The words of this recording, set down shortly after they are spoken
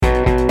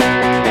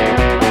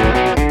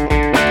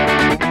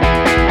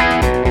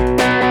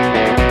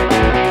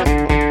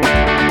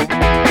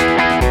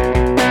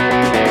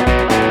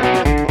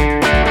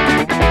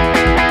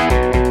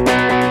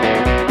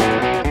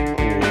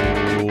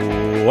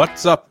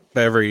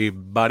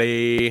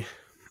Everybody?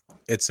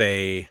 It's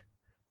a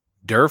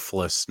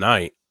Durfless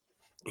night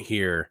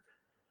here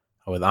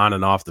with on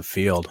and off the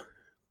field.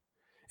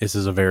 This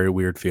is a very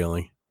weird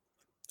feeling.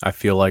 I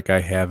feel like I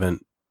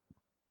haven't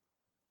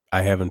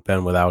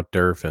been without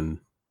Durf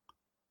in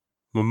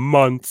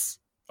months.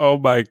 Oh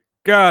my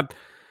god.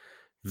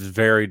 It's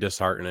very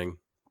disheartening,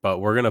 but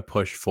we're going to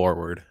push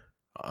forward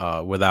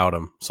without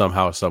him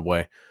somehow, some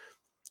way.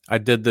 I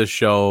did this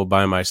show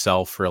by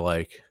myself for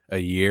like a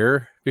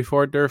year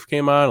before Durf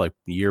came on, like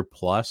a year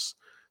plus.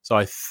 So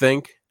I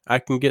think I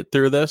can get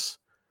through this.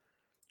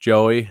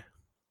 Joey,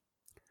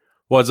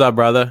 what's up,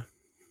 brother?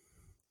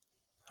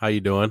 How you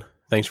doing?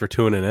 Thanks for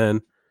tuning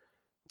in.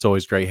 It's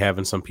always great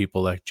having some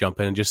people that jump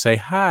in and just say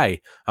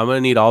hi. I'm going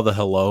to need all the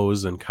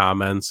hellos and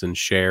comments and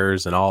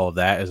shares and all of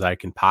that as I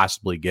can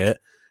possibly get,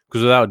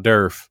 because without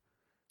Durf,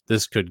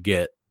 this could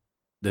get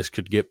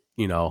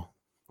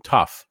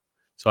tough.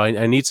 So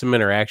I need some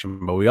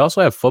interaction, but we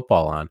also have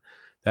football on.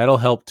 That'll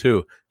help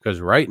too, because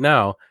right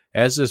now,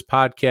 as this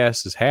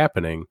podcast is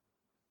happening,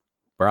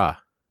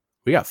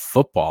 we got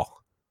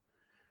football.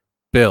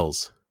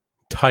 Bills,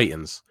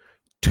 Titans,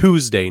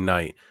 Tuesday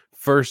night,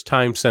 first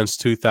time since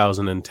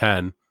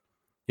 2010.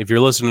 If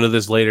you're listening to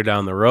this later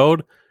down the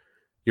road,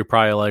 you're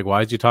probably like,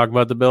 why'd you talk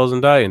about the Bills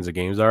and Titans? The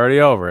game's already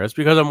over. It's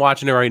because I'm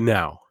watching it right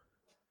now.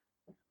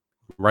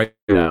 Right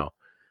now.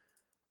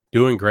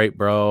 Doing great,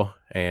 bro.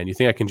 And you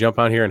think I can jump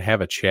on here and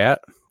have a chat?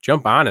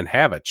 Jump on and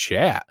have a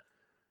chat.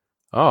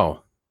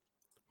 Oh,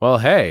 well,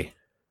 hey,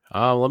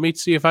 let me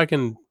see if I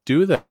can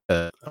do that.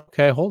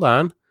 Okay, hold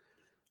on.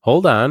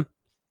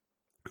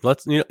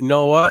 Let's, you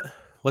know what?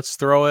 Let's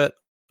throw it.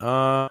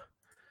 I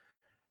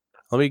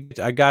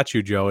got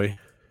you, Joey.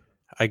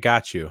 I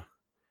got you.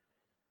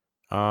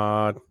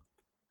 My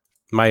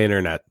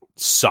internet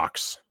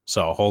sucks.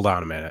 So hold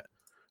on a minute.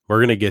 We're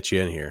going to get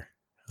you in here.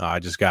 I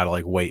just got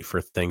to wait for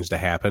things to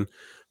happen.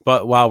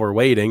 But while we're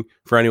waiting,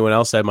 for anyone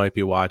else that might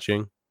be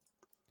watching,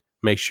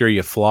 make sure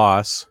you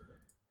floss.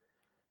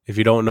 If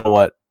you don't know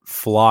what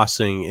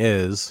flossing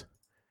is,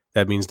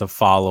 that means to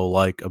follow,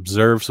 like,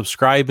 observe,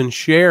 subscribe, and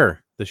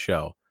share the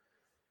show.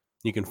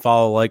 You can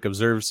follow, like,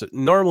 observe.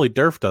 Normally,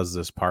 Durf does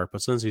this part,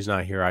 but since he's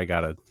not here, I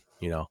got to,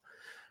 you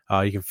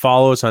can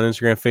follow us on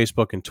Instagram,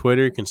 Facebook, and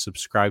Twitter. You can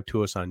subscribe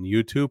to us on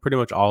YouTube. Pretty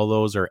much all of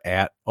those are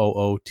at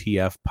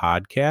OOTF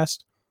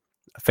Podcast.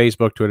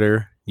 Facebook,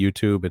 Twitter,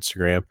 YouTube,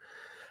 Instagram.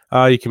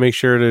 You can make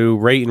sure to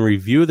rate and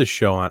review the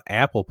show on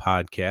Apple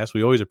Podcasts.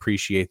 We always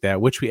appreciate that,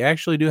 which we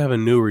actually do have a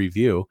new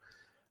review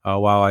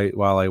while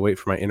I wait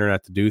for my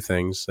internet to do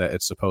things that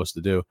it's supposed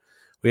to do.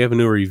 We have a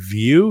new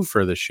review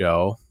for the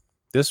show.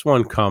 This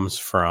one comes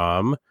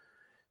from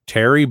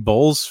Terry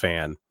Bulls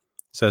fan. It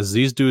says,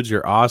 these dudes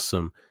are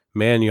awesome.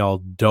 Man, y'all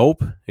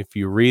dope. If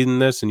you're reading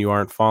this and you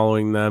aren't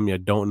following them, you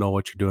don't know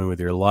what you're doing with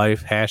your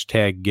life.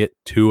 Hashtag get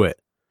to it.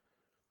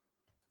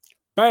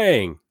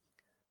 Bang.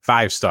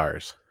 5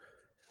 stars.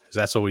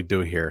 That's what we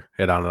do here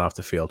at On and Off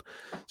the Field.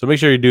 So make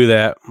sure you do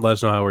that. Let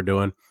us know how we're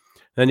doing.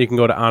 Then you can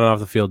go to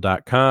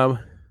onandoffthefield.com.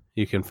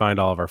 You can find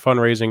all of our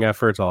fundraising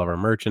efforts, all of our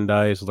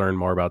merchandise, learn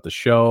more about the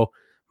show,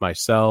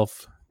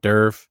 myself,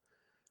 Durf.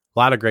 A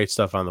lot of great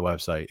stuff on the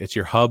website. It's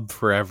your hub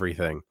for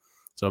everything.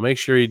 So make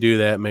sure you do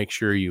that. Make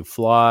sure you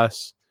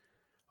floss,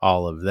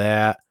 all of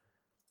that.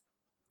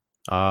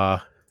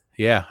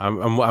 Yeah,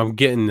 I'm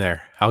getting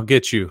there. I'll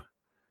get you.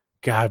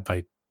 God,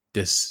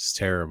 this is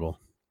terrible.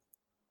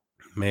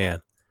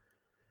 Man.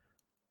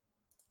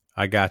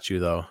 I got you,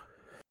 though.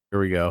 Here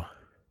we go.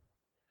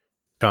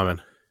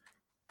 Coming.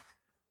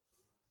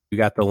 You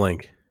got the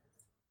link.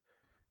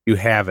 You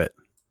have it.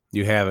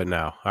 You have it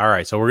now. All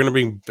right. So we're going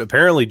to be,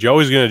 apparently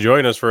Joey's going to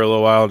join us for a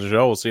little while on the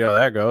show. We'll see how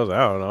that goes. I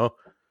don't know.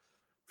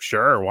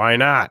 Sure. Why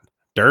not?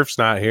 Durf's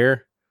not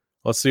here.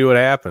 Let's see what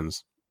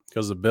happens.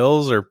 Because the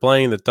Bills are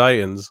playing the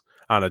Titans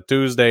on a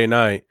Tuesday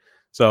night.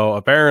 So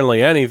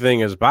apparently anything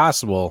is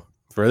possible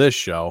for this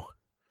show.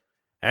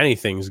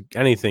 Anything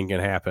can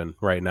happen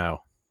right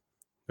now.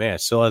 Man,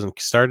 it still hasn't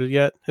started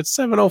yet. It's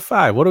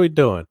 7:05. What are we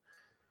doing?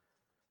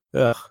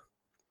 Ugh.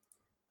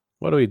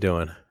 What are we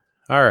doing?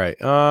 All right.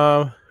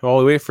 Well,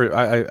 we wait for.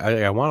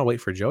 I want to wait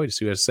for Joey to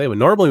see what to say. But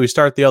normally we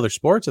start the other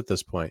sports at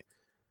this point.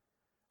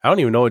 I don't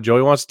even know what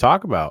Joey wants to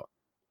talk about.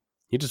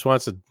 He just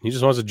wants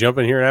to jump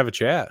in here and have a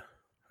chat.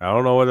 I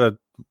don't know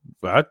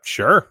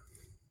sure.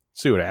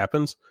 See what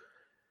happens.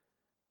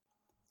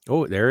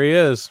 Oh, there he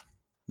is.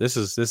 This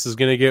is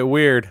gonna get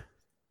weird.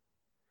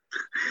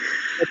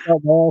 What's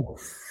up, man?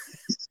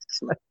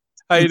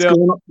 How you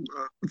doing?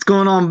 What's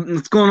going on,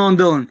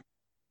 Dylan?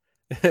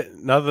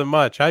 Nothing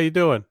much. How you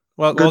doing?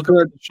 Well, welcome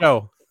to the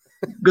show.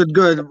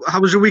 Good.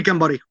 How was your weekend,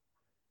 buddy?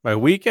 My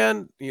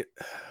weekend,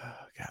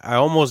 I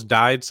almost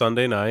died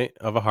Sunday night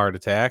of a heart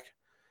attack,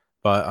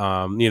 but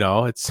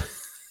it's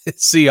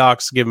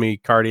Seahawks give me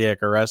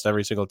cardiac arrest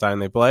every single time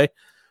they play.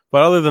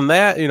 But other than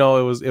that, it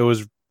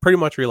was pretty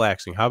much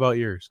relaxing. How about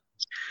yours?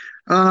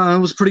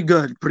 It was pretty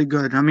good.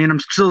 I mean, I'm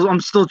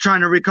still trying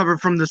to recover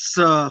from this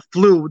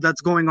flu that's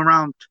going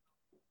around.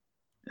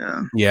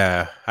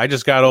 Yeah, I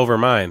just got over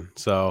mine,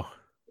 so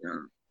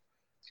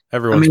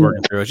Everyone's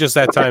working through it. It's just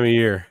that time of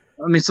year.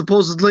 I mean,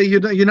 supposedly you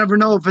never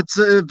know if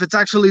it's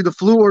actually the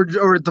flu or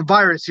the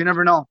virus. You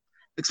never know,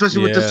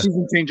 especially with the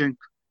season changing.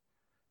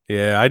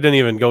 Yeah, I didn't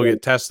even go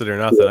get tested or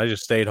nothing. I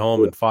just stayed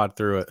home and fought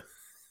through it.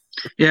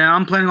 Yeah,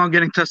 I'm planning on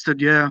getting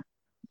tested. Yeah.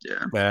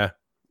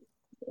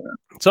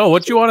 So,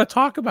 what you want to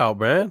talk about,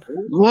 man?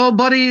 Well,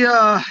 buddy,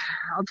 I'll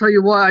tell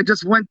you what. I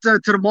just went to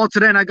the mall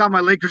today and I got my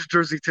Lakers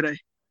jersey today.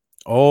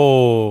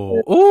 Oh,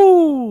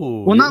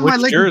 ooh! Well, not Which my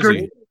Lakers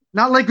jersey.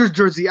 Not Lakers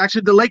jersey.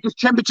 Actually, the Lakers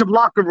championship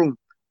locker room.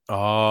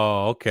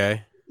 Oh,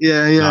 okay.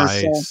 Yeah.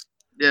 Nice.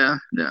 So,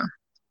 yeah.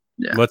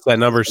 What's that,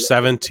 number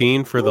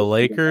 17 for the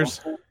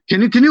Lakers?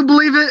 Can you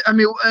believe it? I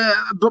mean,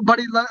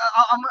 buddy,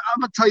 I'm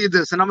gonna tell you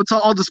this, and I'm gonna tell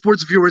all the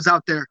sports viewers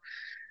out there.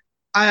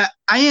 I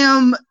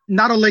am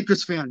not a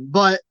Lakers fan,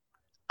 but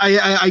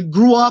I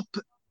grew up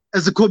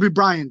as a Kobe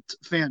Bryant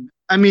fan.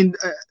 I mean,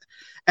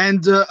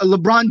 and a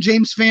LeBron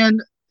James fan.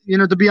 You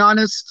know, to be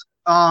honest,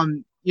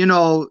 you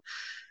know,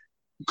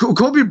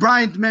 Kobe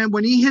Bryant, man,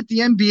 when he hit the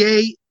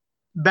NBA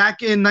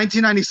back in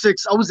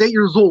 1996, I was 8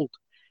 years old,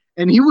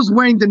 and he was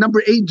wearing the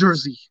number 8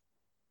 jersey,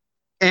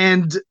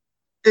 and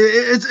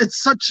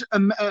it's such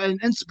an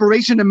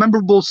inspiration and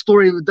memorable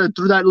story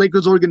through that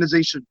Lakers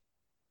organization.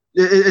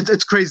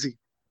 It's crazy.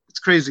 It's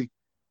crazy.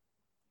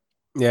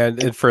 Yeah,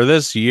 and for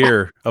this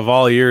year, of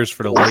all years,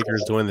 for the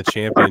Lakers to win the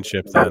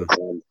championship, then.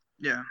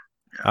 Yeah.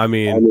 I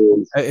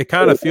mean, it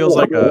kind of feels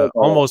like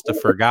almost a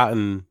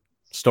forgotten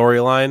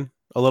storyline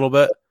a little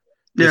bit.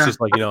 It's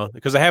just like, you know,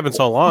 because it happened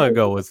so long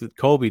ago with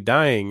Kobe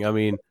dying. I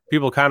mean,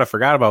 people kind of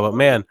forgot about it. But,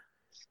 man,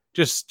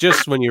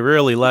 just when you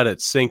really let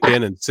it sink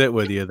in and sit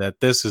with you that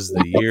this is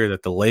the year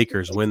that the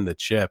Lakers win the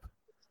chip.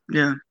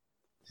 Yeah.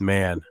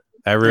 Man,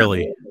 that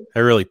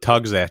really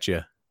tugs at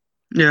you.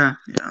 Yeah.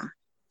 It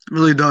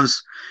really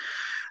does.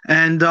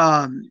 And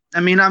I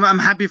mean, I'm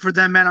happy for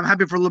them, man. I'm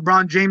happy for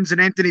LeBron James and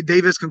Anthony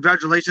Davis.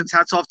 Congratulations,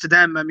 hats off to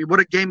them. I mean, what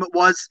a game it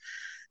was.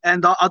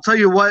 And I'll tell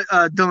you what,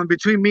 Dylan,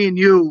 between me and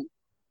you,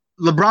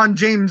 LeBron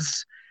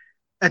James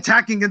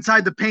attacking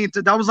inside the paint,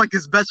 that was like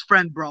his best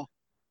friend, bro.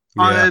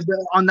 On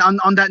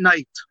that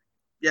night.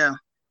 Yeah.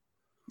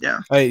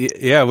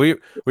 We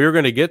were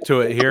going to get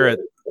to it here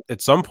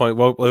at some point.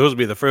 Well, it was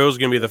going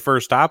to be the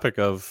first topic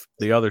of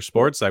the other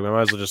sports segment.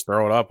 Might as well just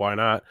throw it up. Why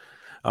not?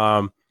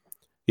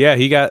 Yeah,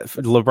 he got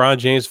LeBron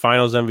James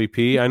Finals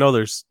MVP. I know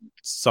there's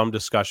some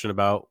discussion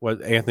about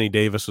what Anthony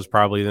Davis was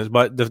probably this,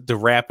 but to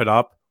wrap it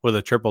up with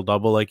a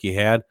triple-double like he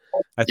had,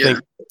 I think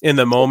in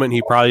the moment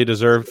he probably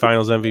deserved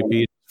Finals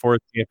MVP,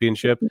 fourth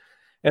championship.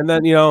 And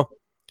then, you know,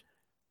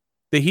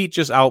 the Heat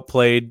just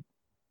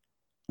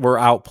were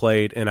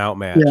outplayed and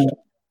outmatched. Yeah.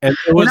 And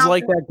it was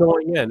like that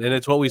going in. And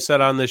it's what we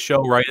said on this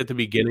show right at the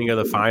beginning of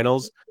the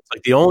finals. It's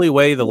like the only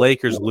way the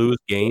Lakers lose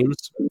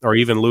games or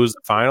even lose the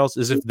finals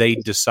is if they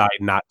decide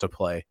not to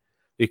play.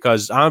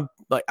 Because on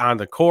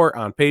the court,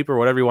 on paper,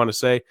 whatever you want to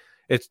say,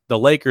 it's the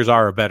Lakers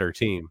are a better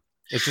team.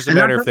 It's just a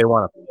matter if they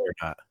want to play or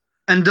not.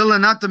 And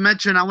Dylan, not to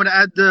mention, I want to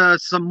add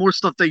some more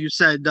stuff that you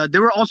said. They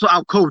were also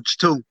outcoached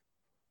too.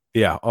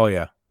 Yeah. Oh,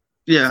 yeah.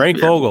 Yeah. Frank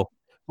Vogel.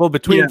 Well,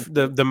 between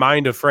the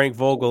mind of Frank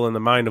Vogel and the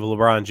mind of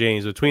LeBron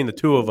James, between the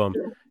two of them,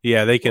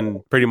 yeah, they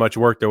can pretty much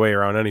work their way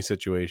around any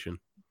situation.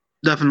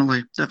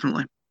 Definitely.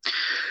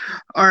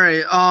 All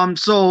right.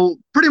 So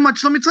pretty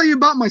much, let me tell you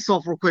about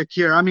myself real quick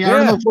here. I mean, I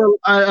don't know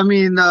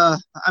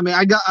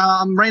if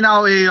I'm right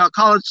now a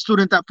college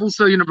student at Full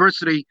Sail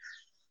University,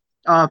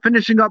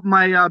 finishing up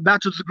my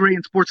bachelor's degree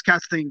in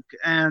sportscasting,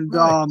 and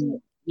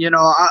you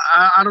know,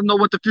 I don't know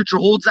what the future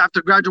holds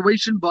after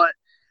graduation, but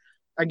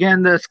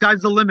again, the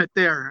sky's the limit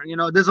there. You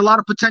know, there's a lot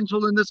of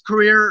potential in this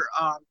career.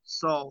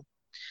 So,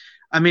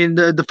 I mean,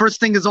 the first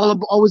thing is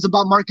always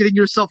about marketing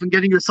yourself and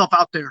getting yourself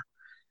out there.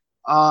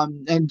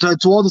 And to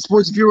all the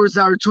sports viewers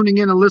that are tuning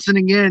in and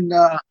listening in,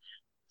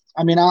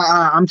 I mean,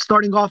 I'm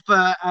starting off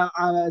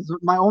as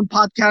my own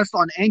podcast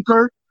on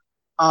Anchor.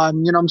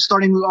 You know, I'm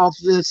starting off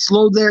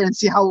slow there and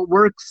see how it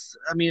works.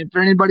 I mean, if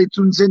anybody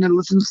tunes in and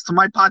listens to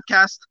my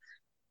podcast,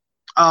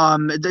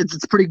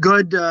 it's pretty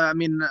good. I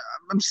mean,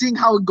 I'm seeing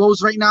how it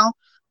goes right now,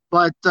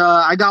 but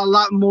I got a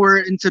lot more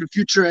into the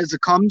future as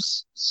it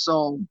comes.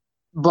 So,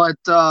 but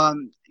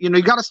you know,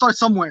 you got to start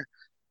somewhere.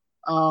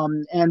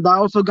 And I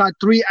also got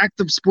 3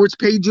 active sports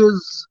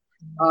pages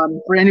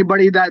for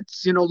anybody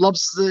that's, you know,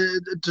 loves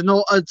to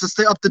know to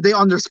stay up to date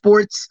on their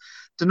sports,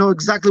 to know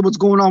exactly what's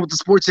going on with the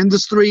sports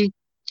industry.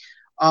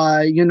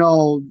 You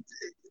know,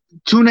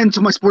 tune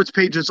into my sports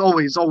pages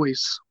always.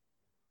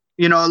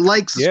 You know,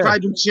 like,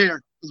 subscribe, and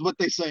share is what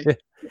they say.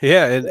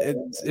 Yeah,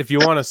 if you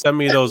want to send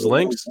me those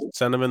links,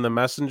 send them in the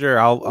messenger.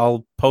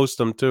 I'll post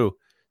them too.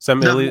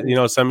 Send me, you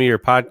know, send me your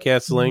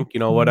podcast link. You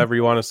know, whatever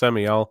you want to send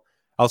me, I'll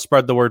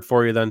spread the word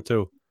for you then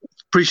too.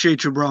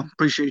 Appreciate you, bro.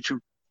 Appreciate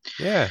you.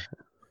 Yeah.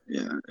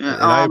 And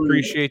I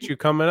appreciate you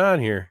coming on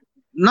here.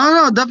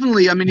 No,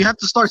 definitely. I mean, you have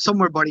to start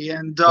somewhere, buddy.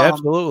 And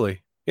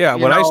absolutely. Yeah.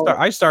 When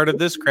I started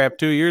this crap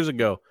 2 years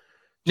ago.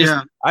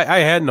 I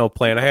had no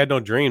plan. I had no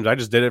dreams. I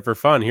just did it for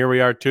fun. Here we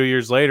are 2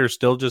 years later,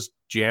 still just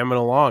jamming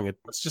along.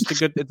 It's just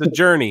it's a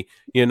journey,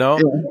 you know?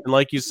 Yeah. And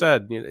like you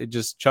said,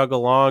 just chug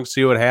along,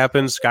 see what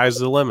happens. Sky's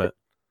the limit.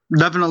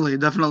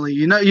 Definitely.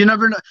 You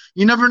never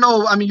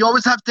know. I mean, you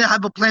always have to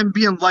have a plan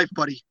B in life,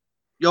 buddy.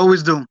 You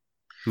always do.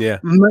 Yeah.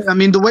 I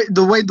mean,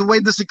 the way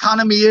this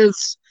economy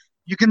is,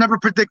 you can never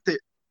predict it.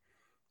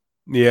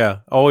 Yeah.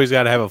 Always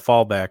got to have a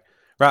fallback.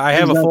 Right. I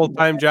have a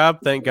full-time job,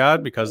 thank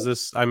God,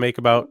 because I make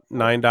about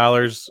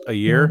 $9 a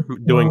year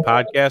doing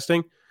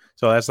podcasting.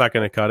 So that's not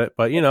going to cut it.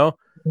 But,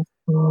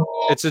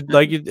 it's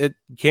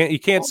you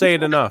can't say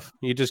it enough.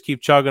 You just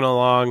keep chugging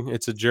along.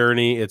 It's a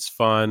journey. It's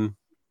fun.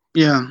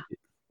 Yeah.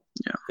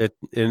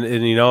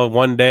 And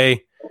one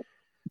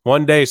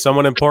day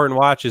someone important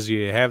watches you.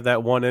 You have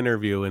that one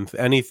interview, and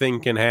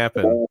anything can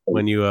happen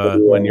when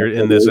you're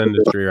in this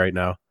industry right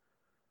now.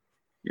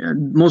 Yeah,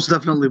 most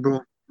definitely,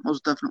 bro.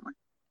 Most definitely.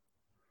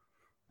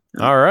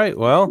 Yeah. All right.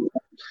 Well,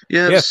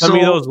 send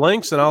me those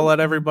links, and I'll let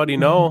everybody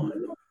know.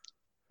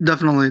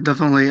 Definitely.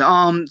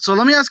 So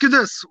let me ask you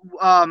this.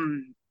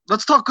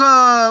 Let's talk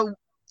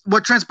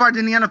what transpired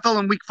in the NFL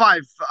in Week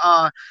 5.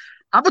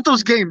 How about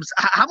those games?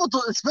 How about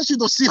especially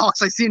those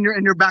Seahawks I see in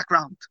your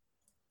background?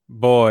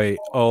 Boy,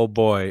 oh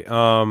boy.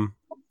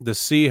 The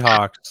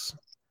Seahawks.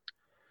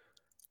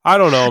 I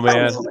don't know,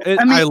 man.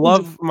 I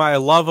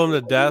love them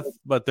to death,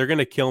 but they're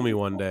gonna kill me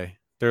one day.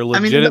 They're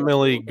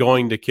legitimately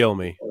going to kill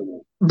me.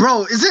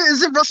 Bro, is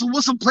it Russell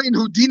Wilson playing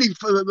Houdini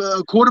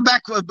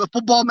quarterback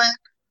football, man?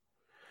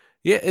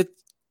 Yeah,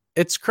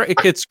 it's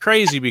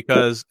crazy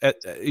because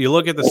you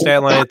look at the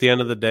stat line at the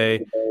end of the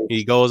day.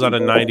 He goes on a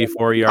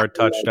 94-yard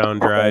touchdown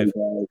drive.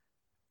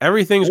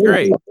 Everything's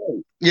great.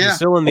 Yeah, he's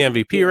still in the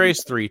MVP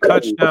race. 3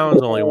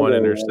 touchdowns, only 1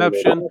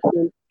 interception.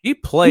 He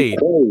played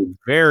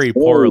very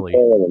poorly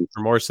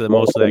for most of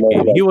that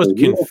game. He was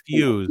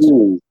confused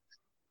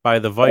by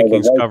the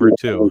Vikings cover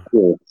 2.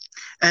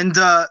 And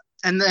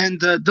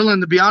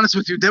Dylan, to be honest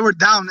with you, they were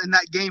down in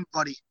that game,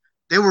 buddy.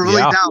 They were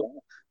really down.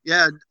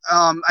 Yeah.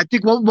 I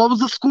think what was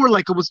the score?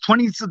 Like it was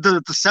 20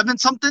 to 7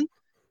 something.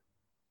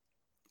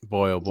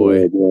 Boy, oh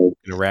boy, I'm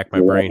gonna rack my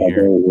brain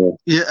here.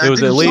 Yeah, it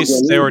was at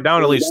least they were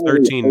down at least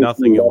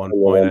 13-0 at one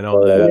point. I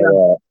know that.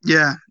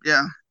 Yeah.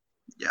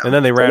 And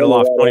then they rattled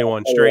off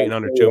 21 straight in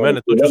under 2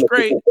 minutes, which was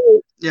great.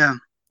 Yeah,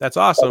 that's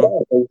awesome.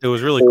 It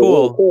was really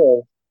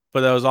cool,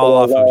 but that was all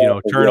off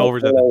of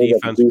turnovers that the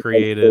defense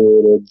created.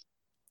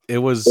 It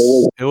was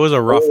a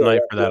rough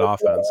night for that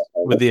offense,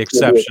 with the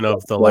exception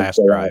of the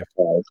last drive.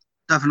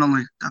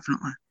 Definitely.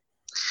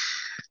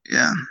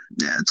 Yeah.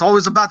 It's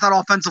always about that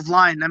offensive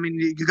line. I mean,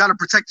 you got to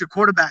protect your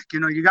quarterback.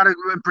 You got to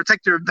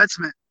protect your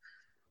investment,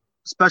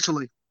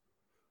 especially.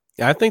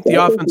 Yeah, I think the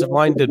offensive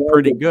line did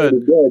pretty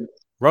good.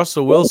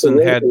 Russell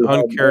Wilson had an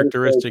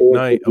uncharacteristic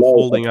night of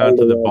holding on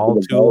to the ball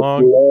too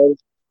long,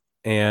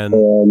 and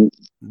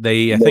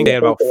I think they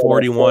had about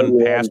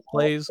 41 pass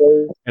plays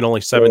and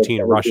only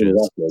 17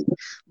 rushes,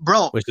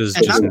 bro, which is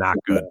just not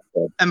good.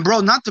 And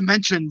bro, not to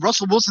mention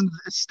Russell Wilson's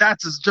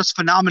stats is just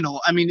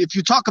phenomenal. I mean, if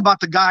you talk about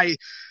the guy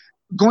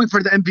going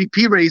for the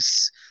MVP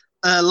race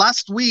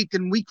last week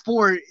in Week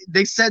 4,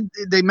 they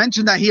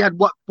mentioned that he had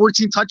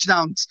 14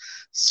 touchdowns.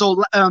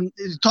 So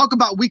talk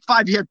about Week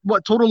 5, he had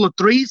total of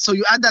 3. So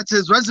you add that to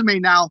his resume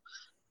now.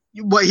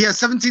 He has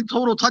 17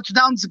 total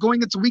touchdowns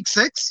going into Week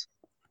 6.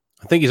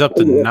 I think he's up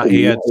to 9.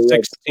 He had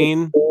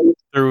 16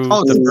 through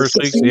the first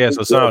week. Yeah,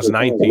 so now it's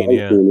 19.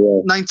 Yeah,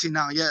 19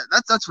 now. Yeah,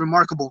 that's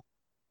remarkable.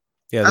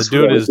 Yeah, the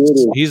dude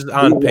he's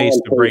on pace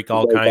to break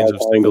all kinds of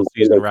single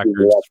season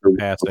records for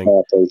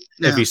passing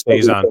if he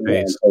stays on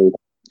pace.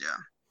 Yeah.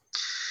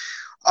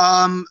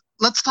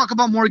 Let's talk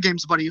about more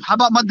games, buddy. How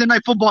about Monday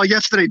Night Football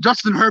yesterday?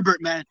 Justin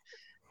Herbert, man.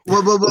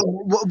 What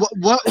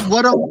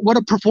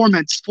a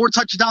performance. 4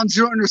 touchdowns,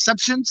 0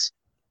 interceptions.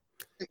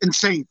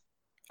 Insane.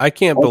 I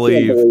can't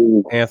believe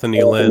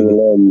Anthony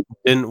Lynn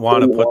didn't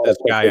want to put this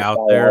guy out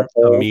there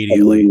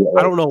immediately.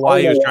 I don't know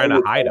why he was trying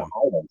to hide him.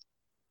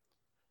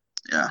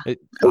 Yeah.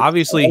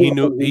 Obviously, he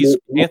knew.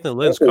 Anthony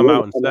Lynn's come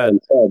out and said,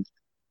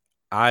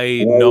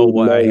 "I know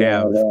what I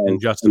have in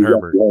Justin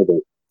Herbert.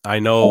 I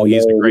know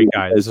he's a great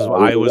guy. This is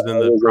why I was in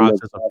the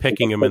process of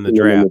picking him in the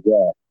draft."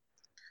 And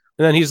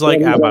then he's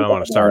like, I don't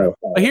want to start him.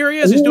 But here he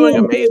is. He's doing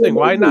amazing.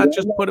 Why not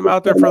just put him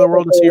out there for the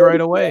world to see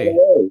right away?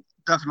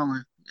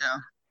 Definitely. Yeah.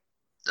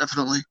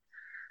 Definitely.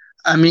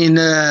 I mean,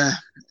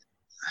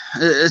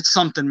 it's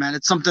something, man.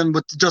 It's something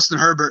with Justin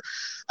Herbert.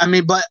 I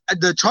mean, but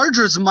the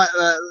Chargers,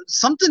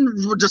 something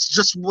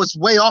just was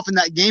way off in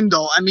that game,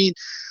 though. I mean,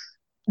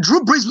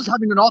 Drew Brees was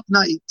having an off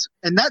night,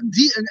 and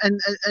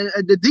and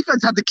the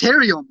defense had to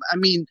carry him. I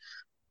mean,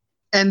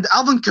 and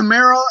Alvin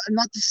Kamara,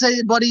 not to say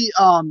it, buddy.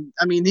 I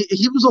mean,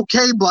 he was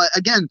okay, but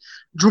again,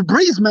 Drew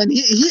Brees, man,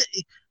 he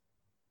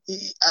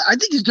I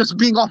think he's just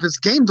being off his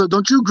game, though.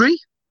 Don't you agree?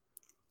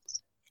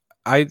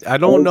 I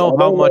don't know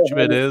how much of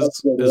it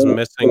is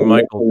missing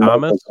Michael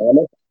Thomas.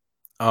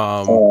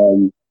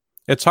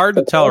 It's hard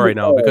to tell right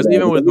now because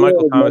even with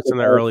Michael Thomas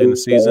early in the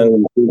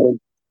season,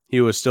 he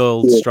was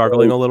still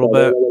struggling a little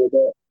bit.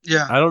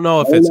 Yeah. I don't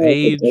know if it's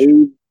age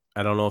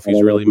I don't know if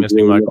he's really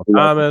missing Michael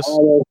Thomas.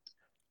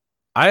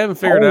 I haven't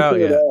figured it out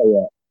yet.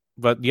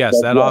 But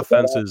yes, that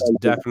offense is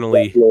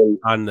definitely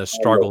on the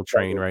struggle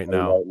train right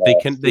now. They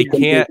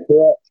can't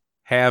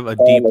have a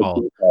deep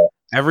ball.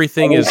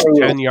 Everything is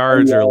 10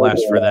 yards or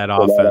less for that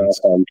offense.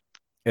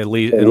 At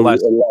least,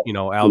 unless,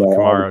 Alvin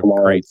Kamara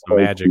creates some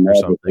magic or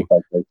something.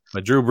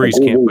 But Drew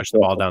Brees can't push the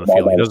ball down the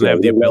field. He doesn't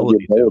have the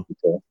ability to.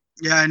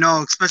 Yeah, I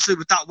know, especially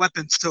without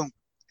weapons, too.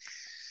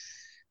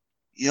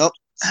 Yep.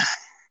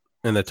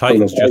 And the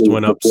Titans just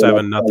went up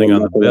 7-0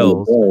 on the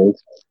Bills.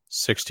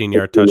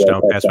 16-yard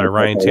touchdown pass by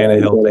Ryan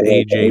Tannehill to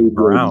A.J.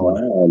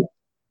 Brown.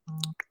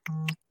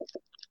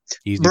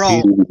 Easy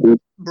peasy.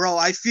 Bro,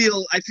 I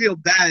feel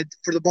bad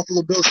for the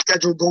Buffalo Bills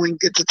schedule going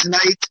into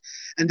tonight,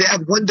 and they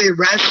have 1 day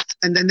rest,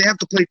 and then they have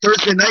to play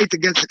Thursday night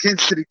against the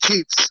Kansas City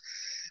Chiefs.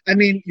 I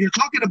mean, you're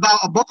talking about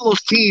a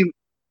Buffalo's team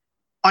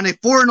on a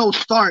 4-0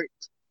 start,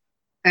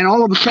 and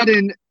all of a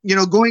sudden,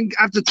 going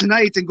after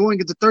tonight and going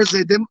into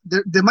Thursday,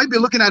 they might be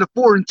looking at a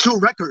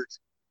 4-2 record,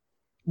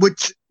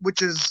 which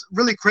is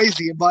really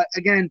crazy. But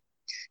again,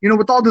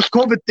 with all this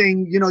COVID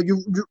thing,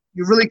 you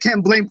really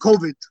can't blame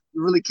COVID.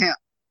 You really can't.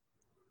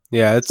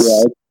 Yeah,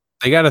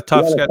 they got a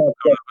tough schedule.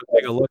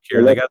 Take a look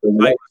here. They got the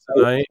Titans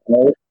tonight,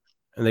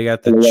 and they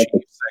got the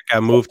Chiefs that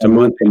got moved to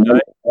Monday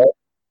night, and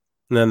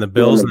then the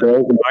Bills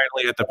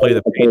finally have to play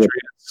the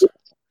Patriots,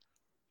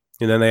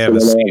 and then they have the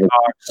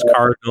Seahawks,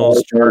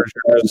 Cardinals,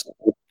 Chargers.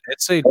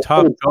 It's a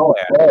tough go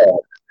at it.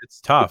 It's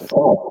tough.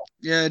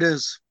 Yeah, it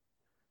is.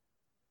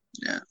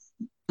 Yeah,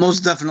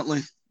 most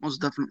definitely.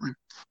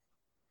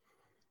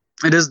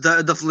 It is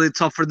definitely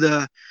tough for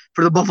the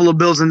Buffalo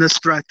Bills in this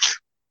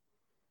stretch.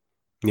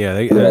 Yeah,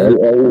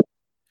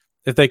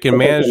 if they can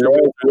manage to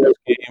win this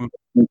game,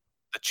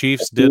 the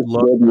Chiefs did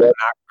look not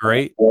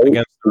great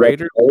against the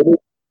Raiders.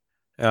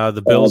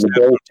 The Bills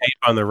have some tape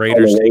on the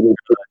Raiders, the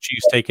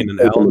Chiefs taking an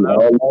L now,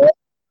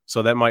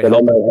 so that might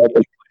help.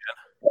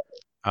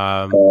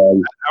 I'm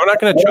not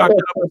going to chalk it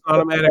up as an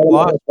automatic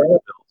loss for the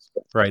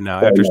Bills right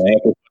now after seeing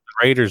what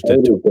the Raiders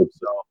did to them.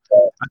 So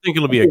I think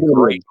it'll be a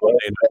great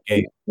Monday night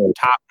game,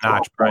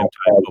 top-notch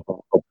primetime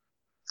football.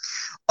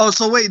 Oh,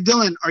 so wait,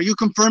 Dylan, are you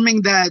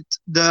confirming that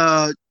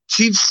the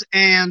Chiefs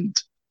and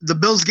the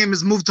Bills game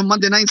is moved to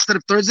Monday night instead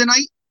of Thursday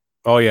night?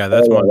 Oh, yeah,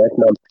 that's Monday.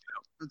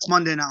 It's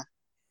Monday now.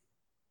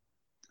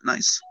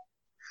 Nice.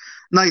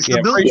 Yeah,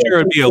 I'm pretty sure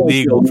it would be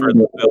illegal for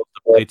the Bills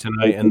to play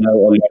tonight and then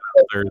play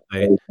on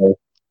Thursday.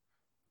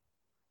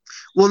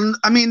 Well,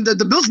 I mean,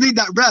 the Bills need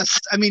that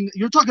rest. I mean,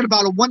 you're talking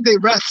about a 1 day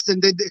rest,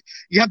 and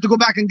you have to go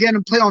back again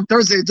and play on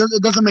Thursday.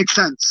 It doesn't make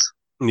sense.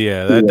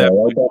 Yeah, that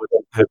definitely would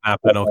have not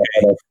been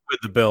okay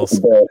with the Bills.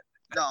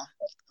 No,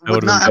 it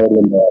would not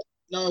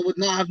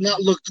have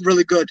not looked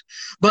really good.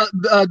 But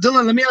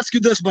Dylan, let me ask you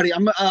this, buddy.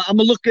 I'm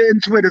gonna look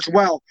into it as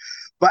well.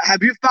 But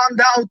have you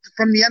found out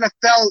from the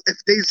NFL if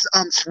they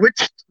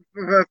switched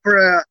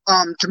for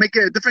to make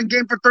it a different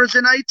game for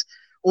Thursday night,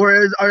 or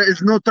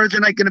is no Thursday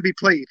night going to be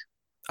played?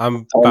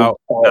 I'm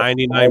about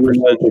 99%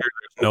 sure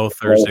there's no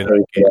Thursday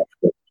night game.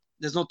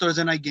 There's no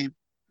Thursday night game.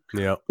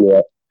 Yeah.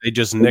 They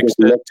just nixed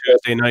it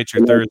Tuesday night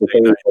or Thursday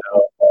night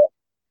now.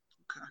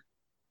 Okay.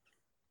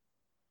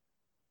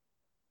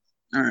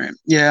 All right.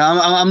 Yeah,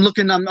 I'm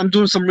looking. I'm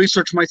doing some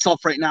research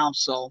myself right now.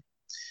 So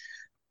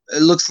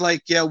it looks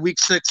like week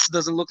 6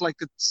 doesn't look like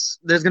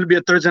there's going to be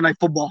a Thursday night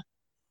football.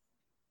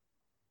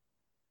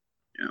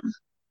 Yeah.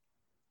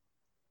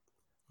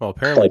 Well,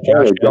 apparently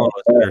Josh Allen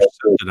was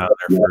intercepted on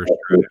their first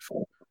drive.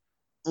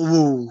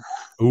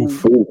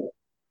 Oof.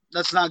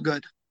 That's not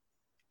good.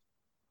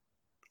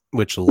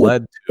 Which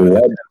led to the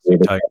Tennessee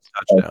Titans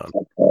touchdown.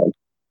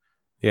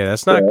 Yeah,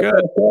 that's not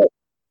good.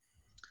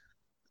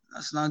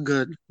 That's not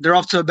good. They're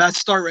off to a bad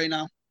start right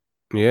now.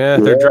 Yeah,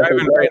 they're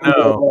driving right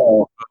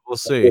now. But we'll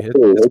see. It's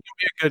going to be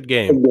a good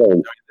game. I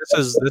mean, this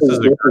is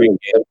a great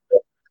game.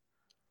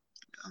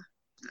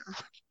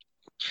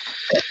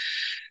 Yeah.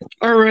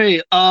 All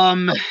right.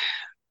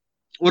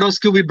 What else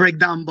could we break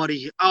down,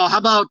 buddy? How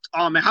about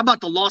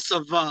the loss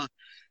of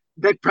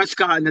Dak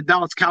Prescott and the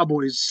Dallas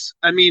Cowboys?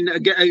 I mean,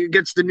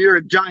 against the New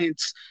York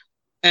Giants,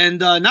 and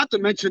not to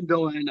mention,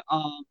 Dylan,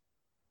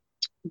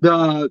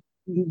 the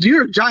New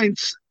York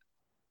Giants.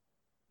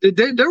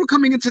 They were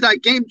coming into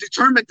that game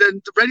determined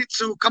and ready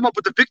to come up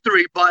with a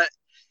victory, but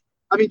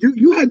I mean,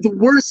 you had the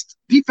worst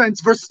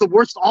defense versus the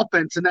worst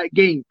offense in that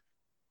game.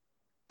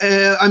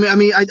 I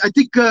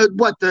think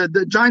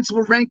the Giants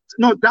were ranked.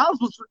 No, Dallas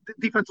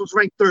defense was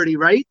ranked 30,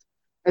 right?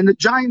 And the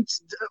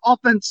Giants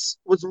offense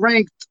was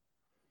ranked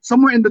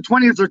somewhere in the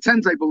 20s or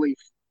 10s, I believe.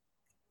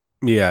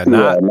 Yeah,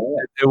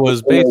 it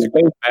was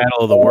basically a battle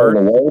of the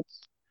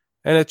worst,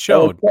 and it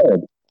showed.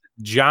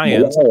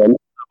 Giants of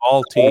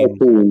all teams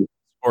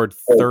scored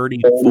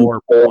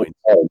 34 points.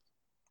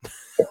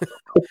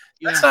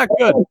 That's not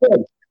good.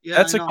 Yeah,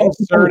 that's a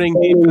concerning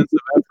defensive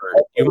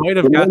effort. You might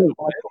have got the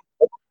win,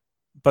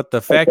 but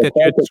the fact that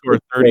you had to score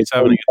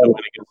 37 to get the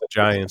win against the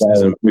Giants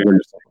is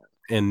embarrassing.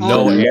 And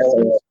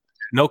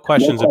no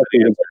questions have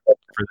been answered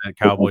for that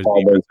Cowboys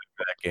defense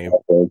after that game.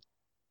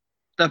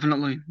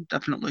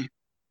 Definitely.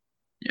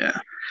 Yeah.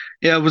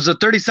 Yeah, it was a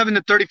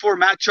 37-34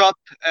 matchup.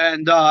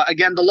 And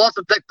again, the loss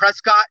of Dak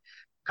Prescott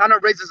kind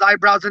of raises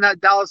eyebrows in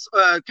that Dallas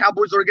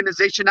Cowboys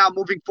organization now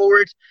moving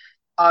forward.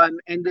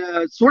 And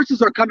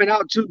sources are coming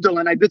out too,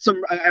 Dylan.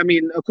 I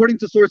mean, according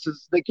to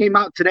sources, they came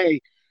out today.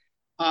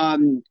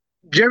 Um,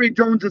 Jerry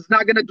Jones is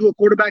not going to do a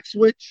quarterback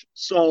switch.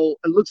 So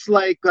it looks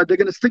like they're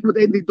going to stick with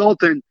Andy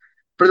Dalton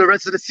for the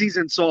rest of the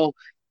season. So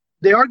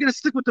they are going to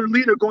stick with their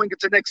leader going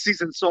into next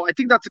season. So I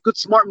think that's a good,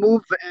 smart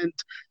move. And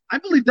I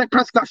believe that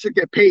Prescott should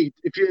get paid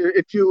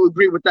if you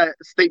agree with that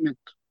statement.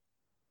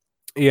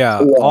 Yeah,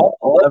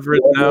 all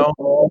leverage now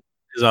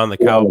is on the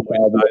Cowboys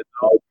side,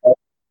 though.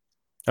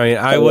 I mean,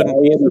 I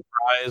wouldn't be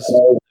surprised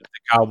if the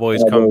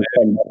Cowboys come back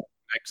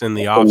next in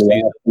the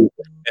offseason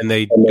and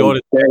they go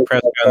to Dak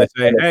Prescott and they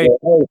say, hey,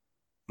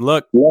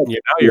 look,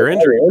 you're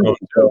injury prone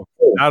too.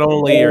 Not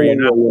only are you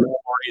not 40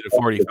 to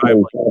 45 like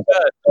you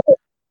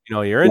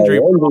said, you're injury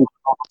prone.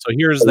 So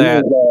here's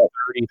that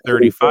 30,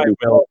 35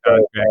 mil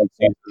contract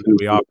season that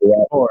we offered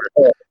before.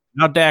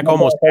 Now Dak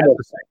almost has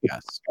to say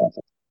yes.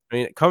 I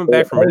mean, coming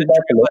back from an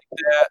injury like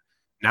that,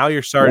 now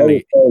you're starting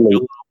to a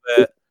little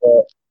bit.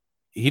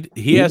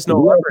 He has no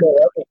leverage.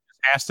 He just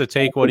has to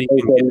take what he can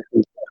get,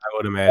 I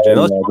would imagine.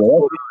 Unless you go to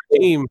another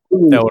team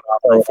that would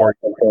offer him 40,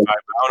 45.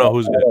 I don't know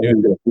who's going to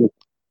do that.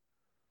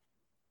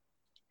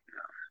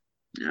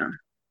 Yeah.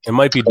 It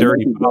might be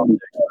dirty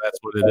politics, but that's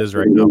what it is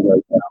right now.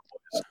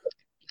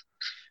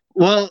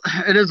 Well,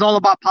 it is all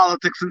about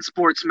politics in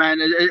sports, man.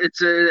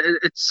 It's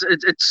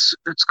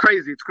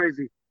crazy. It's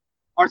crazy.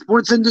 Our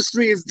sports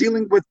industry is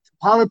dealing with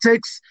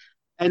politics,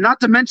 and not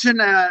to mention,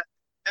 I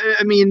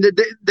mean,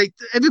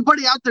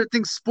 everybody out there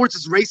thinks sports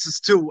is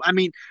racist too. I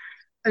mean,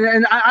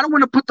 and I don't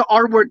want to put the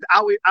R word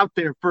out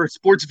there for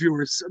sports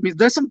viewers. I mean,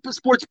 there's some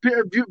sports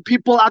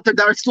people out there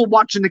that are still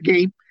watching the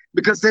game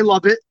because they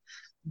love it,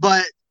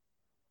 but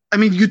I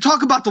mean, you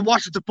talk about the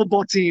Washington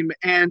football team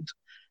and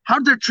how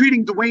they're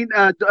treating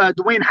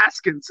Dwayne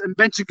Haskins and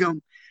benching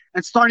him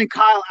and starting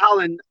Kyle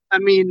Allen. I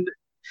mean,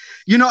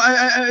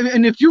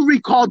 and if you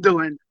recall,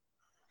 Dylan,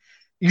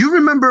 you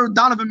remember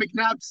Donovan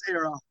McNabb's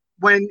era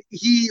when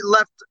he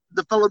left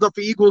the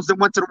Philadelphia Eagles and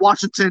went to the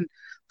Washington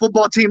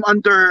football team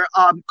under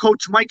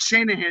Coach Mike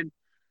Shanahan.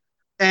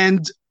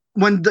 And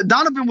when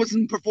Donovan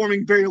wasn't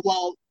performing very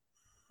well,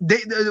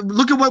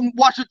 look at what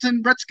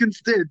Washington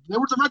Redskins did. They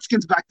were the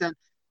Redskins back then.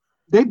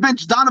 They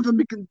benched Donovan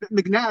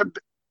McNabb.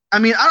 I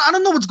mean, I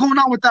don't know what's going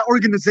on with that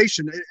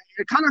organization.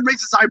 It kind of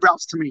raises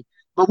eyebrows to me.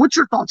 But what's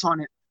your thoughts on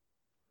it?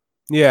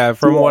 Yeah,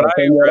 from what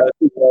I read,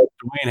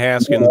 Dwayne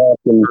Haskins'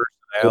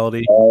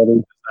 personality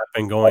has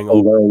been going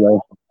over.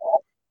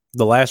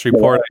 The last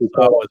report I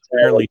saw was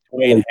apparently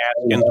Dwayne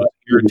Haskins was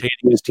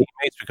irritating his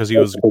teammates because he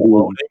was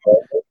gloating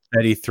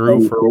that he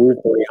threw for over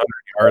 300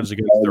 yards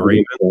against the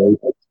Ravens.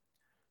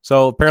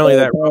 So apparently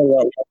that rubbed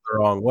the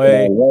wrong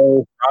way.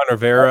 Ron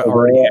Rivera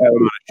already had him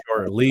on a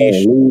short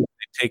leash. They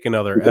take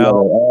another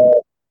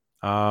L.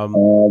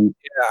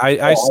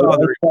 I saw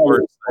the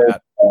reports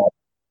that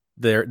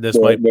this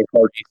might be a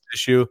race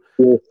issue.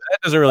 That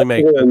doesn't really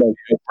make sense.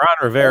 Ron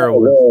Rivera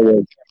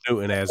was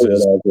Newton as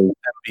his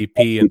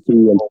MVP and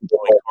Super Bowl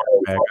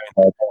quarterback.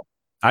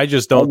 I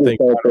just don't think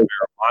Ron Rivera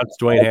wants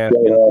Dwayne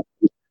Haskins.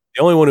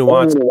 The only one who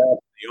wants him is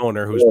the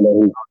owner, who's out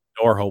the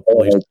door,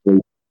 hopefully.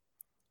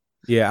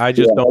 Yeah, I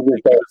just don't think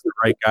he was the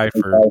right guy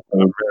for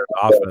Rivera's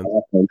offense.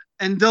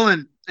 And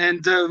Dylan,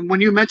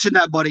 when you mentioned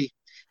that, buddy,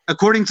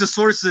 according to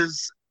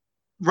sources,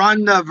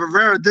 Ron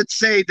Rivera did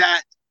say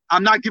that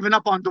I'm not giving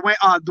up on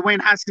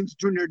Dwayne Haskins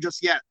Jr.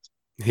 just yet.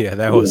 Yeah,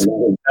 that was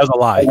a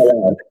lie.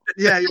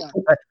 Yeah.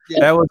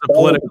 That was a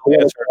political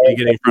answer for me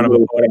getting in front of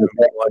a podium and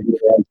being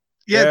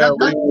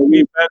like,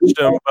 we benched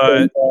him,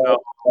 but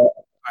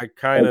I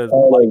kind of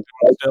like him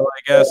still,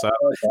 I guess.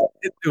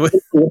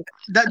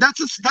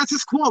 That's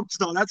his quotes,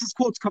 though. That's his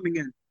quotes coming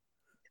in.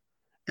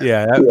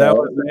 Yeah, that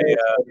was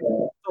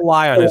a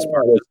lie on his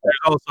part. There's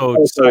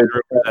also side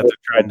rumors that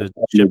they're trying to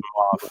ship him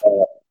off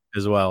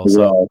as well.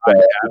 So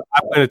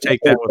I'm going to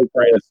take that with a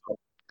grain of salt.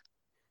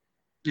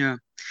 Yeah.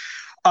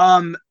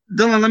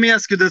 Dylan, let me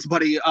ask you this,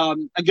 buddy.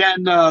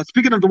 Again,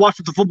 speaking of the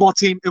Washington football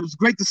team, it was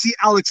great to see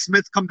Alex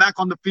Smith come back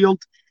on the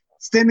field.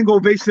 Standing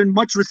ovation,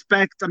 much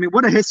respect. I mean,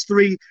 what a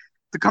history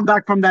to come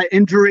back from that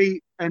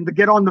injury and to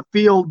get on the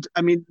field.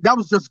 I mean, that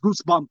was just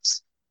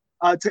goosebumps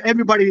to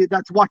everybody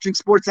that's watching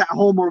sports at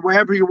home or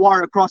wherever you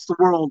are across the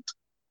world.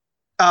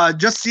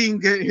 Just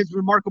seeing his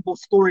remarkable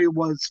story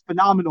was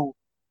phenomenal.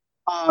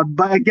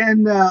 But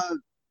again,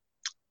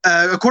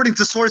 according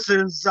to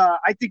sources,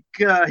 I think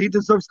he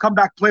deserves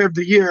comeback player of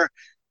the year.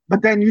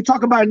 But then you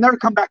talk about another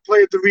comeback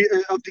player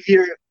of the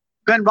year,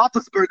 Ben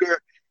Roethlisberger,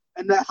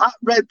 and the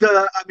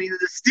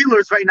the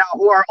Steelers right now,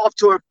 who are off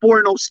to a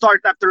 4-0 start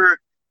after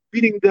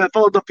beating the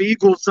Philadelphia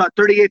Eagles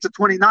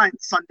 38-29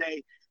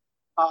 Sunday.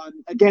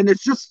 Again,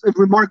 it's just a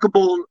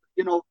remarkable,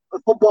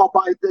 football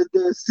by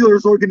the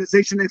Steelers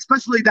organization,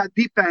 especially that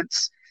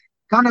defense.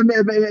 Kind of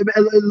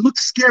it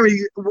looks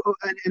scary,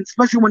 and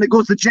especially when it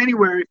goes to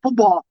January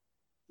football.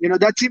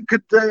 That team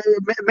could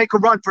make a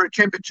run for a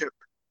championship.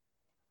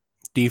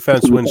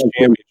 defense wins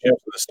championships, and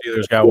the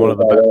Steelers got one of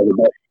the best.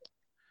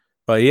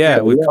 But yeah,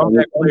 with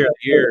comeback player of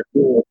the year,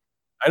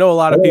 I know a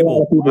lot of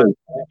people want to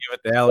give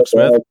it to Alex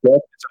Smith. It's an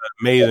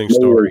amazing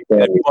story.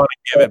 And if you want to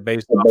give it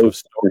based off of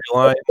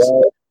storylines,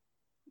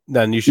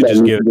 then you should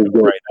just give it to him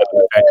right now.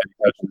 The fact that he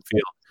touched the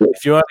field.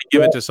 If you want to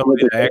give it to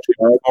somebody that actually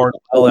performed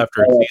well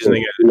after a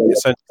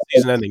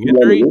season-ending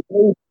injury,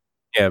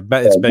 yeah,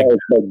 it's big.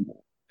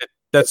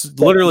 That's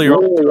literally your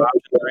only two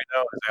options right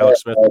now is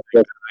Alex Smith,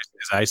 as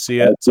I see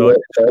it. So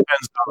it depends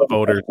on the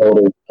voters what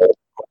they're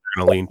going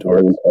to lean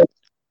towards.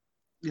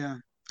 Yeah,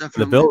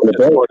 definitely. The Bills just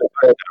scored a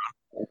touchdown.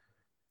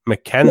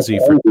 McKenzie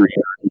for 3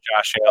 yards.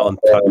 Josh Allen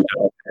touchdown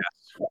pass.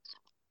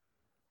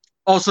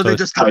 Oh, so they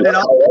just tied it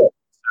up?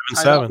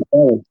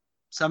 7-7.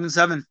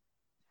 7-7.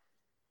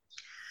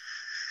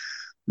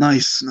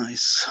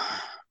 Nice.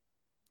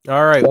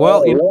 All right.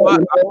 Well, you know what?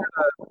 I'm going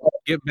to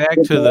get back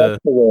to the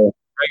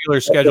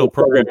regular scheduled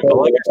programming. But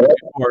like I said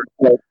before,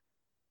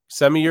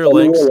 send me your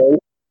links.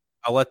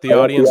 I'll let the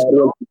audience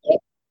know.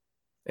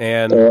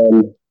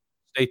 And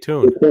stay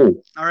tuned.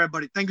 All right,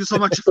 buddy. Thank you so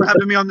much for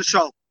having me on the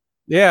show.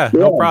 Yeah,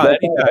 no problem.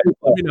 Anytime.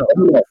 Let me know.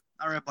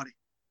 All right, buddy.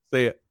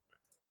 See ya.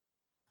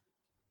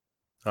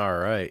 All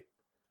right.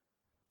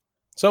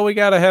 So we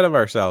got ahead of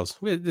ourselves.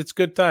 It's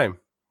good time.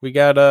 We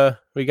got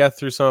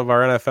through some of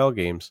our NFL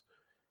games.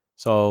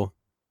 So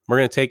we're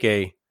going to take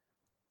a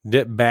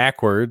dip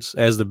backwards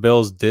as the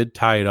Bills did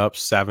tie it up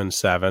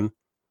 7-7.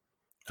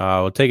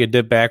 We'll take a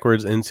dip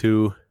backwards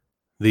into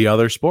the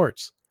other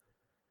sports.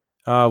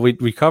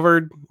 We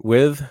covered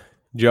with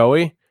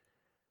Joey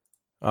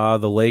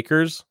the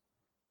Lakers.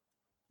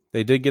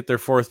 They did get their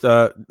fourth.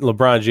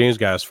 LeBron James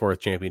got his fourth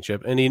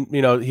championship, and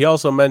he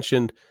also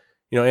mentioned,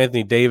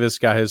 Anthony Davis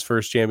got his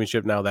first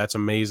championship. Now that's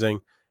amazing,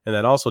 and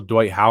then also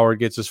Dwight Howard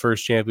gets his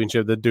first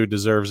championship. That dude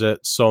deserves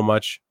it so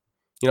much.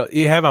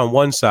 You have on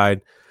one side,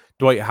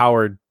 Dwight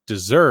Howard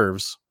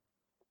deserves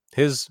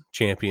his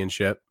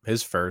championship,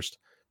 his first,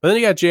 but then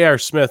you got J.R.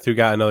 Smith who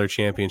got another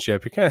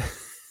championship. You kind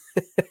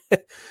of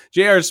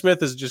J.R.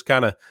 Smith is just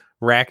kind of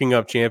racking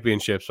up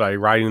championships by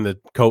riding the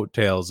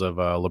coattails of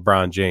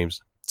LeBron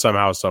James.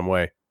 Somehow, some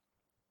way.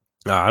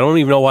 I don't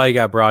even know why he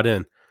got brought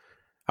in.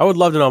 I would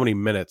love to know how many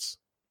minutes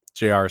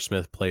J.R.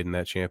 Smith played in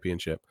that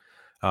championship.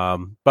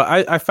 But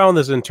I found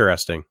this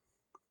interesting.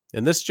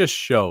 And this just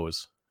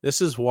shows. This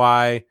is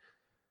why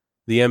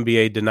the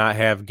NBA did not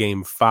have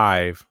Game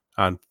 5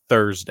 on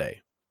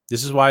Thursday.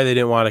 This is why they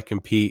didn't want to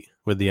compete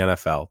with the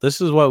NFL. This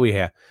is what we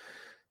have.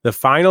 The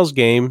finals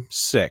Game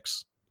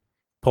 6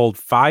 pulled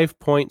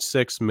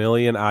 5.6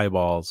 million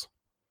eyeballs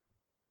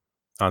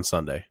on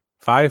Sunday.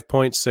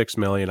 5.6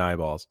 million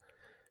eyeballs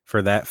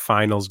for that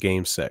finals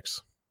Game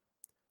 6.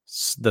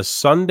 The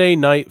Sunday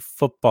night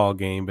football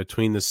game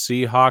between the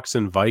Seahawks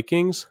and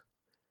Vikings,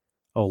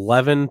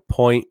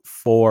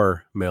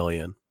 11.4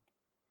 million.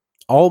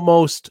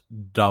 Almost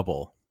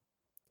double.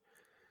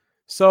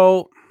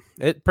 So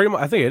it pretty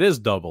much, I think it is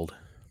doubled.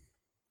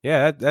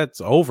 Yeah, that's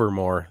over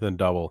more than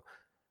double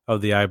of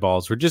the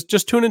eyeballs. We're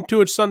just tune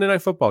into a Sunday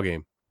night football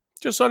game.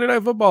 Just Sunday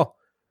night football.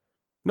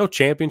 No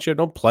championship,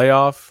 no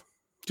playoff.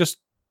 Just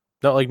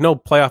no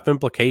playoff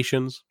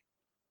implications.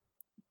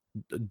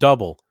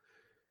 Double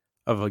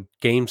of a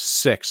Game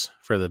 6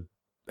 for the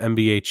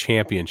NBA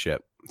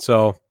championship.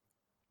 So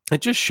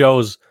it just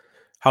shows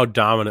how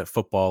dominant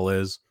football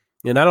is.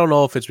 And I don't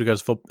know if it's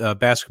because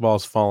basketball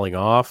is falling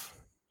off.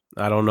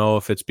 I don't know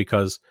if it's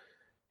because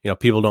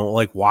people don't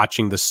like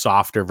watching the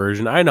softer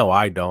version. I know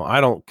I don't. I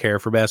don't care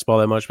for basketball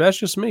that much, but that's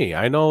just me.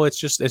 I know it's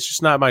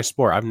just not my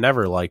sport. I've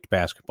never liked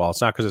basketball.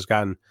 It's not because it's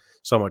gotten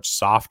so much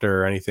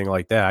softer or anything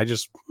like that. I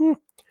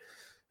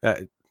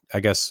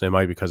guess it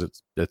might be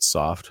because it's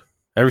soft.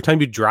 Every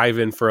time you drive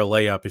in for a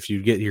layup, if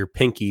you get your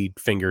pinky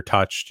finger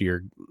touched,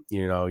 you're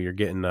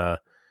getting a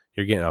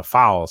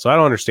foul. So I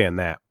don't understand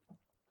that.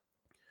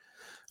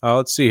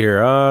 Let's see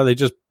here. They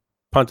just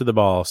punted the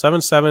ball.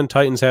 7-7.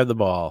 Titans had the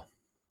ball.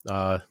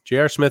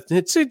 J.R. Smith.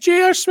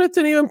 J.R. Smith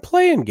didn't even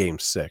play in Game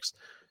 6.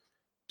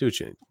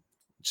 Dude,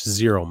 just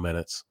 0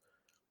 minutes.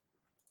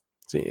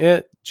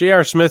 See,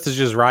 J.R. Smith is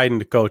just riding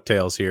the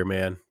coattails here,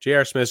 man.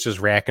 J.R. Smith's just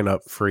racking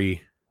up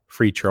free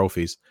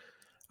trophies.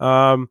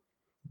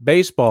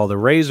 Baseball, the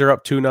Rays are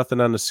up 2-0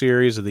 on the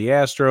series of the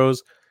Astros.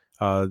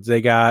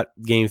 They got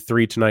Game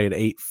 3 tonight at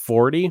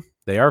 8:40.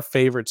 They are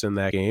favorites in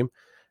that game.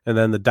 And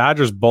then the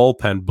Dodgers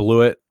bullpen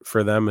blew it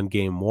for them in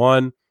Game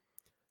 1.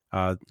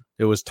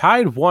 It was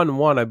tied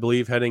 1-1, I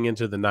believe, heading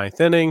into the ninth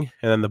inning.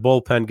 And then the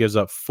bullpen gives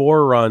up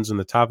 4 runs in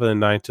the top of the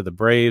ninth to the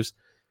Braves.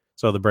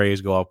 So the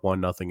Braves go up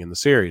 1-0 in the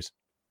series.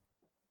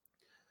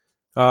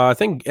 I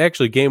think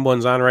actually Game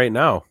 1's on right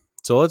now.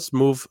 So let's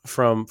move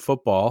from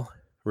football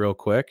real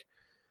quick.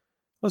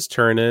 Let's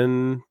turn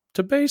in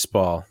to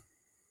baseball.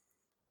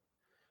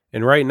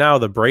 And right now,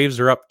 the Braves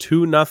are up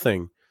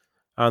 2-0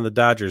 on the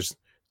Dodgers.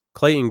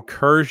 Clayton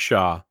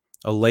Kershaw,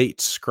 a late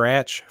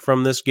scratch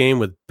from this game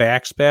with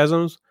back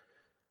spasms.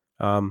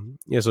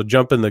 So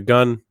jumping the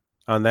gun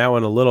on that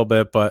one a little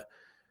bit. But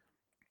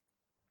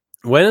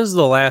when is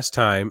the last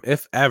time,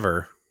 if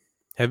ever,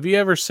 have you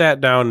ever sat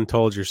down and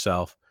told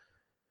yourself,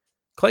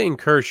 Clayton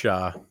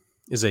Kershaw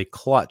is a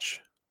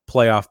clutch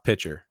playoff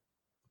pitcher.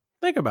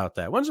 Think about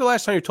that. When's the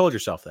last time you told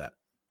yourself that?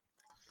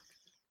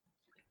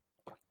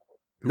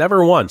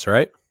 Never once,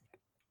 right?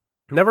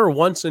 Never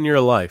once in your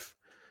life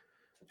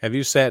have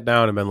you sat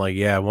down and been like,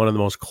 yeah, one of the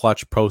most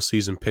clutch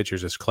postseason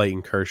pitchers is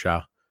Clayton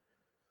Kershaw.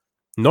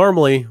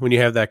 Normally, when you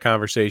have that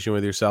conversation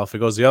with yourself, it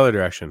goes the other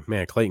direction.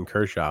 Man, Clayton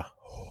Kershaw,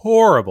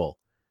 horrible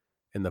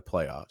in the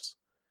playoffs.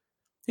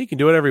 He can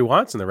do whatever he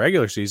wants in the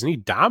regular season. He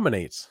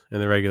dominates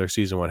in the regular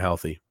season when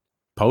healthy.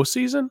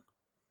 Postseason,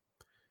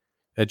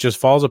 it just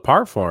falls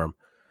apart for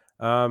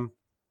him.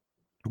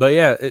 But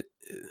yeah,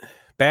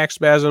 back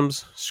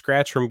spasms,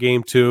 scratch from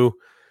game 2.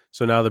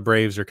 So now the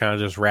Braves are kind of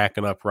just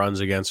racking up runs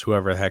against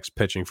whoever the heck's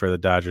pitching for the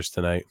Dodgers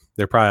tonight.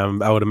 They're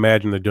probably, I would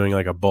imagine they're doing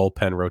like a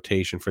bullpen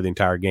rotation for the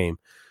entire game,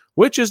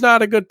 which is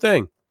not a good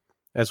thing,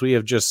 as we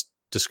have just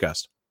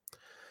discussed.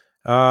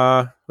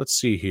 Let's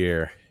see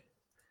here.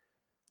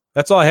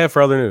 That's all I have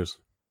for other news,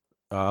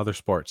 other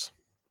sports.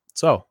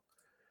 So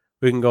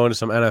we can go into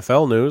some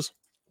NFL news,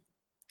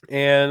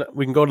 and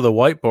we can go to the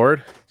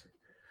whiteboard,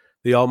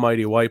 the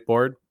almighty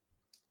whiteboard.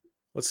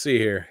 Let's see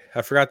here.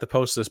 I forgot to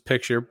post this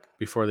picture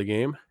before the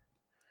game.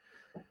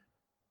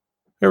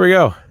 Here we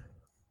go.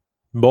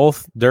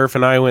 Both Durf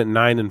and I went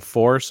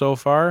 9-4 so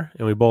far,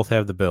 and we both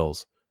have the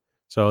Bills.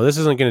 So this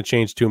isn't going to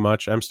change too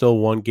much. I'm still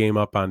 1 game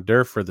up on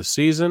Durf for the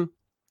season.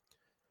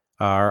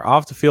 Our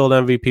off-the-field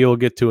MVP we'll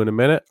get to in a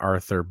minute,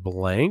 Arthur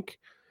Blank.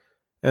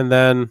 And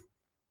then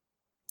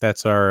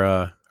that's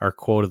our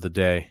quote of the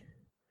day.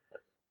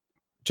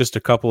 Just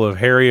a couple of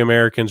hairy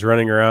Americans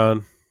running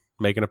around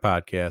making a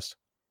podcast.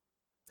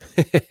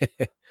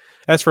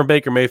 That's from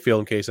Baker Mayfield,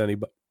 in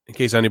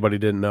case anybody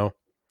didn't know.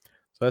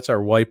 So that's our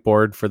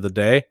whiteboard for the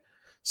day.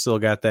 Still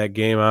got that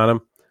game on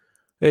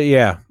them.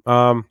 Yeah.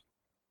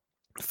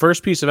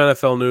 First piece of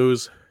NFL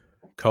news,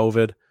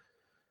 COVID.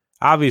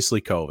 Obviously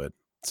COVID.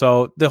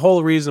 So the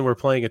whole reason we're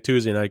playing a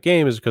Tuesday night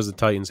game is because the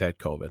Titans had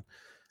COVID.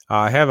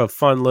 I have a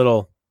fun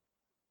little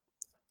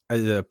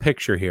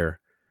picture here.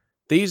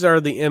 These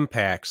are the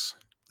impacts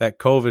that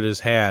COVID has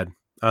had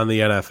on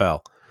the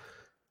NFL.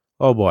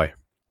 Oh boy.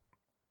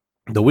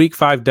 The Week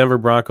 5 Denver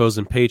Broncos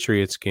and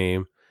Patriots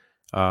game,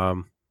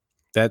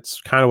 that's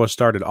kind of what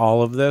started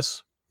all of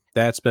this.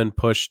 That's been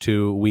pushed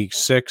to Week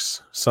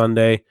 6,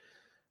 Sunday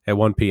at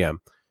 1 p.m.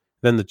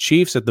 Then the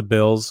Chiefs at the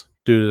Bills,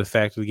 due to the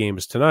fact that the game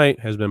is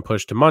tonight, has been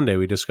pushed to Monday.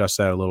 We discussed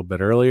that a little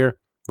bit earlier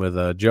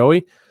with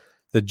Joey.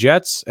 The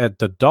Jets at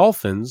the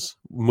Dolphins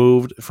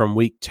moved from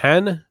Week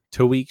 10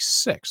 to Week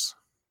 6.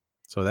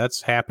 So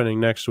that's happening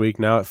next week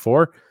now at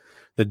 4.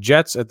 The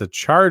Jets at the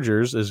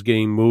Chargers is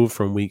getting moved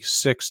from Week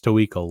 6 to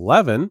Week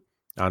 11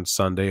 on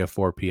Sunday, a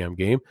 4 p.m.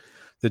 game.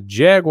 The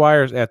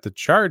Jaguars at the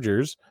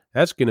Chargers,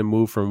 that's going to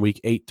move from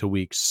Week 8 to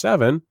Week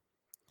 7.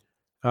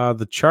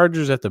 The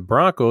Chargers at the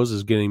Broncos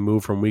is getting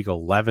moved from Week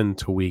 11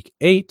 to Week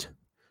 8.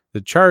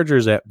 The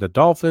Chargers at the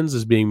Dolphins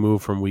is being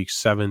moved from Week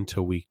 7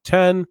 to Week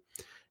 10.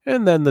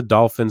 And then the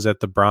Dolphins at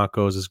the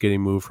Broncos is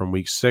getting moved from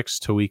Week 6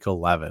 to Week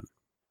 11.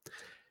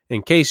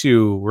 In case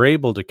you were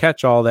able to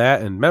catch all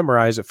that and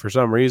memorize it for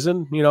some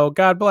reason,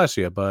 God bless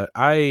you. But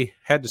I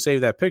had to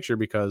save that picture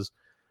because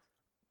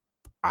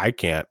I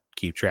can't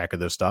keep track of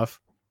this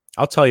stuff.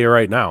 I'll tell you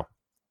right now,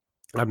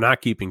 I'm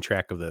not keeping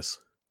track of this.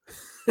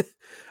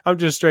 I'm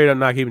just straight up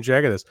not keeping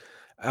track of this.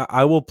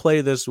 I will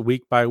play this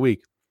week by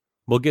week.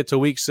 We'll get to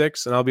Week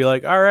 6 and I'll be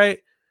like, all right,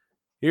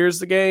 here's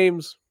the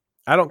games.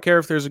 I don't care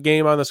if there's a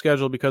game on the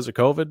schedule because of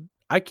COVID.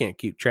 I can't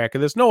keep track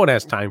of this. No one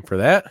has time for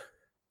that.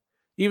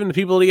 Even the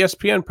people at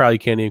ESPN probably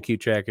can't even keep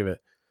track of it.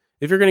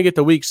 If you're going to get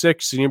to Week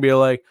 6 and you'll be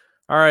like,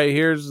 all right,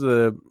 here's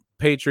the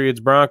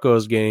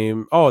Patriots-Broncos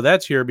game. Oh,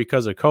 that's here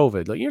because of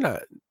COVID. Like, you're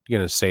not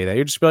going to say that.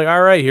 You're just be like,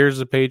 all right, here's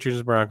the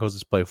Patriots-Broncos.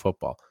 Let's play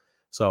football.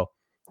 So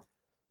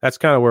that's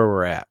kind of where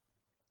we're at.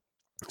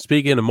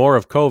 Speaking of more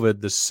of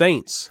COVID, the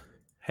Saints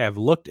have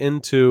looked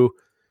into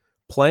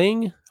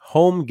playing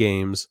home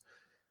games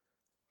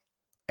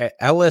at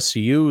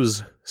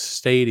LSU's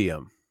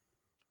stadium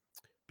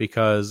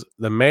because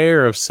the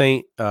mayor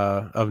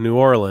of New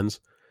Orleans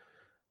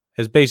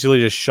has basically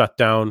just shut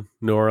down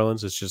New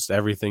Orleans. It's just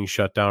everything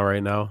shut down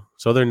right now.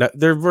 So they're not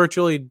going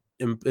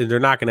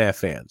to have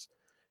fans.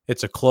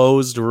 It's a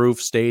closed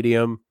roof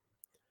stadium.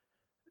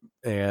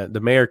 And the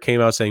mayor came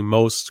out saying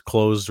most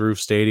closed roof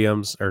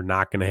stadiums are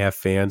not going to have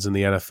fans in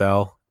the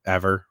NFL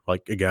ever.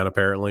 Like, again,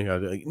 apparently.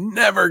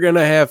 Never going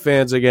to have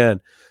fans again,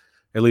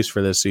 at least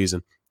for this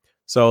season.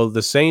 So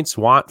the Saints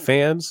want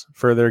fans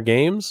for their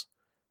games.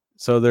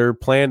 So they're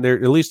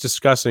at least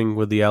discussing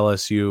with the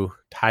LSU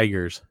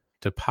Tigers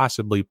to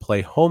possibly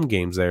play home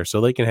games there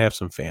so they can have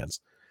some fans.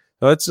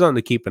 So that's something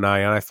to keep an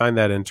eye on. I find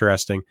that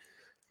interesting.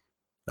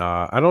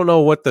 I don't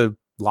know what the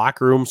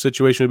locker room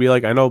situation would be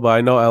like. I know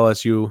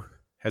LSU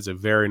has a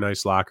very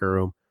nice locker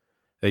room.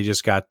 They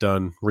just got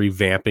done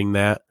revamping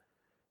that.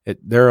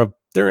 They're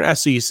an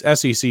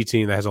SEC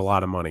team that has a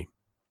lot of money.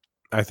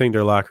 I think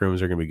their locker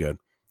rooms are going to be good.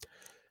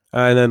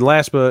 And then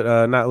last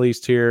but not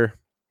least here,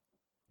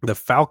 the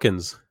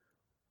Falcons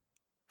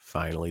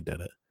finally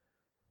did it.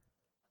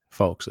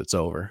 Folks, it's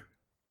over.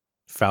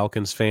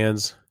 Falcons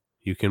fans,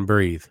 you can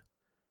breathe.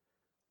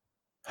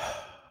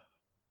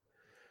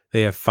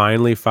 They have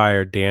finally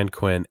fired Dan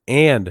Quinn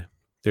and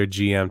their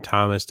GM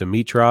Thomas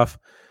Dimitroff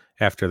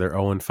after their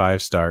 0-5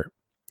 start.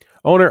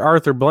 Owner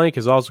Arthur Blank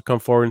has also come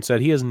forward and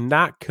said he is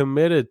not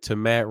committed to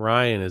Matt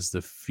Ryan as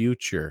the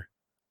future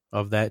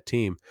of that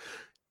team.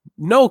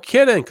 No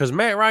kidding, because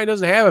Matt Ryan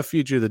doesn't have a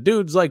future. The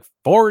dude's like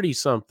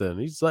 40-something.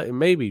 He's like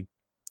maybe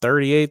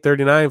 38,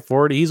 39,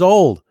 40. He's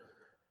old.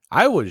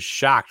 I was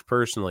shocked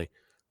personally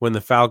when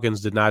the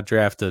Falcons did not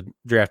draft a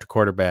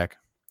quarterback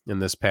in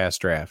this past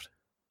draft.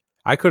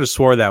 I could have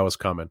swore that was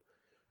coming.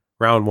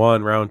 Round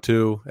 1, round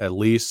 2, at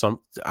least.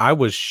 I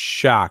was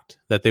shocked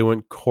that they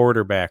went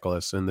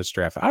quarterbackless in this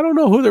draft. I don't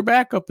know who their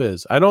backup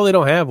is. I know they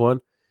don't have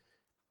one.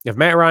 If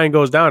Matt Ryan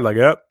goes down, like,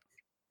 yep,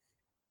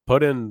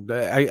 put in.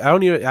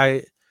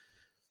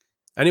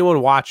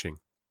 Anyone watching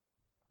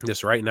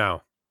this right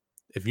now,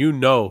 if you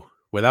know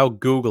without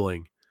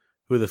Googling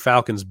who the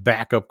Falcons'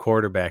 backup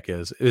quarterback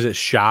is it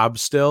Schaub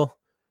still?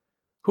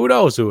 Who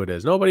knows who it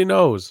is? Nobody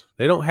knows.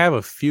 They don't have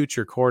a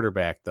future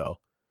quarterback, though.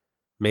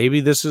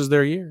 Maybe this is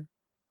their year.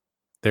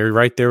 They're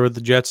right there with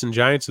the Jets and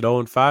Giants at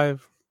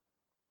 0-5.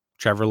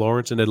 Trevor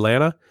Lawrence in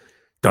Atlanta.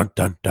 Dun,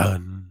 dun,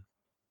 dun.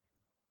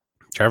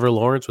 Trevor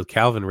Lawrence with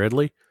Calvin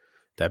Ridley.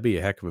 That'd be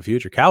a heck of a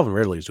future. Calvin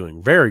Ridley is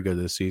doing very good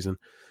this season.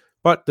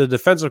 But the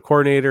defensive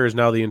coordinator is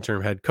now the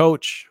interim head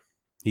coach.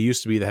 He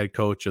used to be the head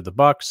coach of the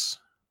Bucs.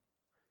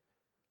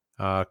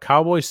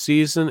 Cowboys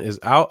season is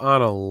out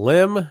on a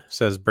limb,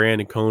 says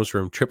Brandon Combs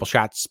from Triple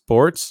Shot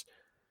Sports.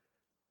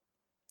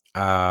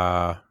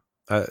 I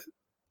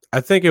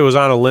think it was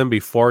on a limb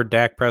before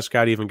Dak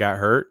Prescott even got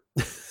hurt.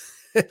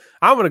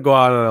 I'm going to go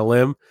out on a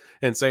limb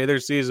and say their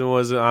season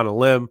was on a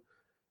limb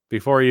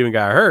before he even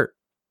got hurt.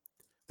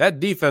 That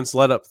defense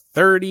led up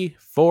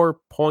 34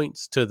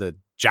 points to the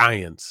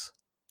Giants.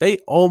 They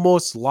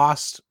almost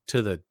lost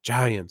to the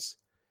Giants.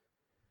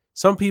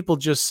 Some people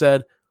just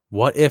said,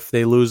 what if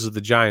they lose to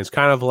the Giants?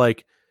 Kind of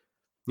like,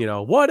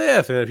 what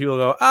if? And people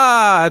go,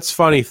 that's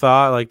funny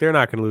thought. Like, they're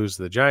not going to lose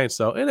to the Giants,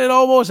 though. And it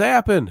almost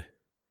happened.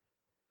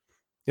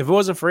 If it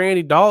wasn't for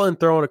Andy Dalton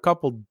throwing a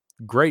couple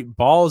great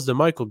balls to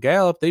Michael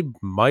Gallup, they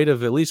might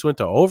have at least went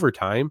to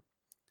overtime.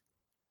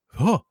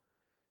 Oh,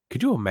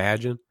 could you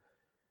imagine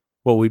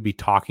what we'd be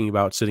talking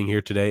about sitting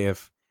here today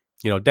if,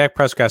 Dak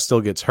Prescott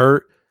still gets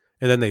hurt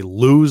and then they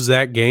lose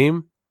that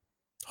game?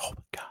 Oh,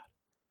 my God.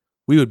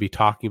 We would be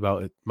talking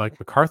about Mike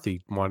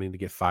McCarthy wanting to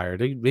get fired.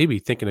 They'd maybe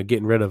thinking of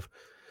getting rid of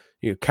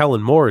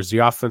Kellen Moore as the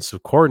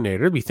offensive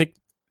coordinator. They'd be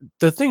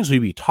the things we'd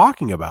be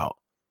talking about.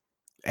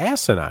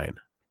 Asinine.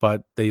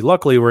 But they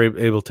luckily were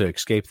able to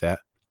escape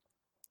that.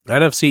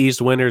 NFC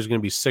East winner is going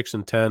to be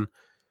 6-10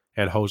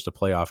 and host a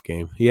playoff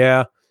game.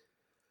 Yeah.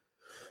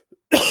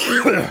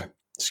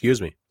 Excuse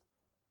me.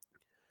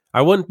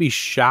 I wouldn't be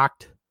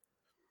shocked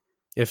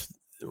if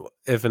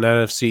an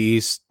NFC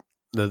East,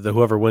 the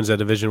whoever wins that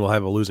division will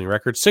have a losing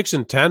record.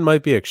 6-10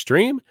 might be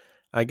extreme.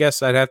 I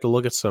guess I'd have to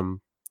look at some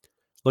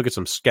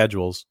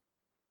schedules.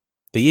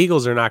 The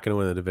Eagles are not going to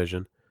win the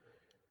division.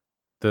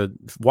 The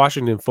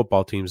Washington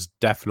football team's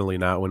definitely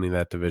not winning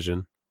that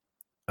division.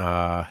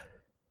 The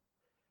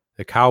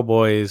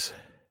Cowboys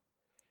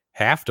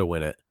have to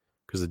win it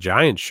because the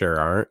Giants sure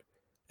aren't.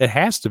 It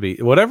has to be.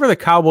 Whatever the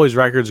Cowboys'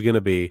 record is going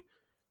to be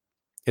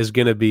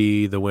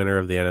the winner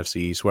of the NFC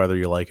East, whether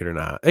you like it or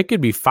not. It could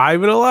be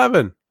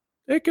 5-11.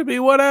 It could be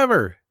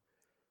whatever.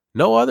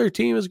 No other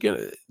team is going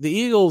to. The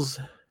Eagles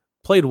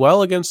played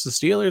well against the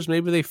Steelers.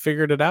 Maybe they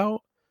figured it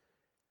out.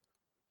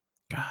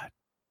 God,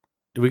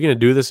 are we going to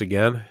do this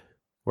again?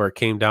 Where it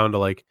came down to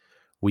like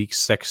week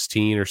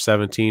 16 or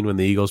 17 when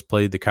the Eagles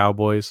played the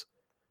Cowboys.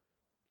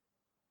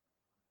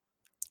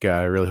 God,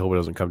 I really hope it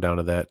doesn't come down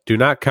to that. Do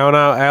not count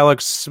out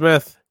Alex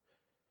Smith.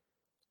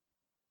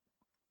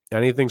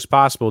 Anything's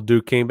possible.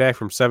 Dude came back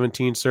from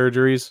 17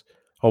 surgeries,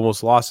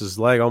 almost lost his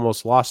leg,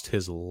 almost lost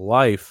his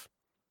life.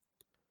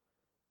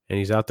 And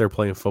he's out there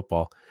playing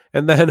football.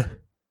 And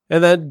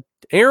then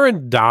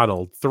Aaron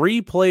Donald,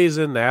 3 plays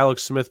into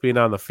Alex Smith being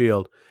on the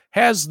field,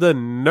 has the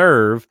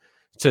nerve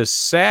to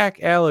sack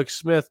Alex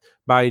Smith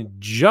by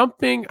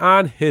jumping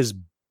on his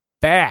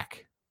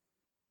back.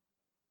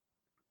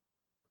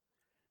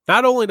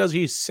 Not only does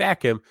he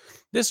sack him,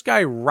 this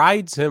guy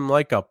rides him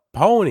like a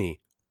pony.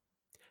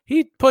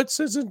 He puts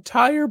his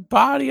entire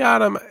body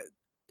on him.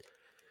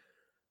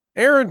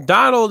 Aaron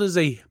Donald is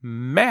a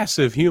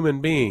massive human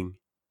being,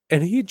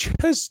 and he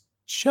just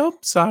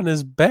jumps on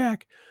his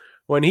back.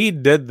 When he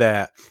did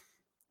that,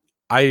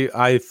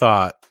 I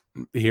thought,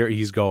 here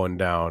he's going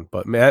down,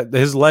 but man,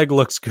 his leg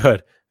looks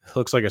good. It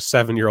looks like a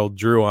 7-year-old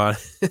drew on.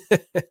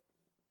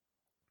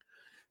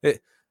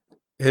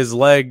 His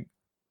leg,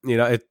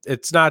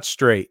 it's not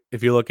straight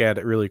if you look at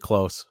it really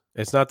close.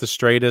 It's not the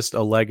straightest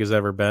a leg has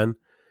ever been,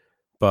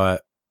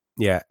 but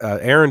yeah,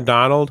 Aaron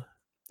Donald,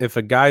 if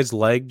a guy's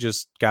leg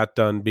just got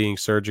done being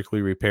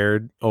surgically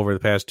repaired over the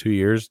past 2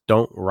 years,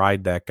 don't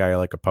ride that guy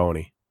like a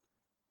pony.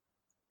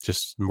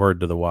 Just word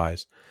to the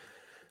wise.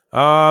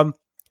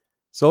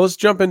 So let's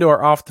jump into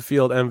our off the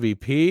field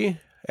MVP.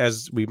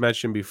 As we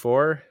mentioned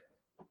before,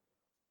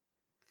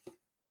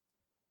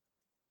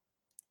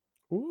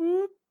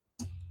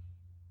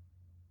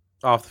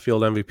 off the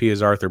field MVP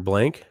is Arthur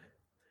Blank.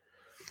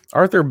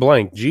 Arthur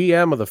Blank,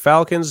 GM of the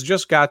Falcons,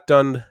 just got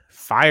done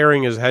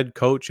firing his head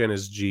coach and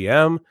his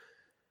GM.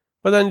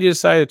 But then you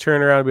decided to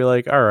turn around and be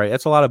like, all right,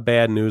 that's a lot of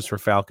bad news for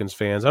Falcons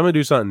fans. I'm going to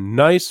do something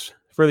nice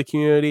for the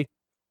community.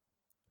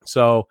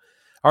 So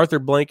Arthur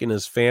Blank and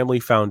his family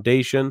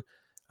foundation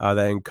that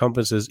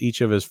encompasses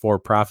each of his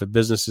for-profit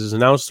businesses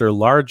announced their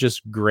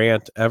largest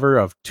grant ever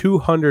of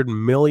 $200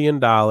 million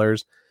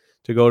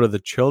to go to the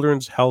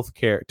children's health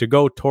care, to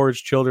go towards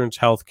children's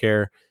health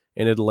care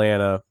in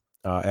Atlanta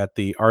at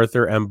the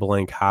Arthur M.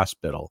 Blank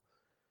Hospital.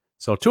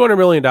 So $200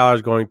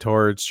 million going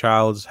towards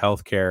child's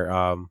health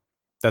care.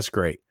 That's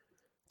great.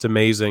 It's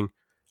amazing.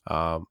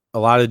 A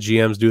lot of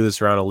GMs do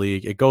this around the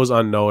league. It goes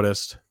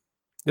unnoticed.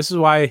 This is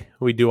why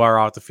we do our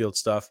off the field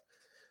stuff,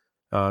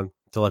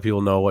 to let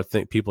people know what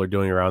people are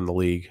doing around the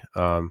league.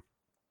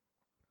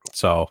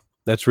 So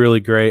that's really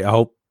great. I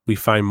hope we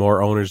find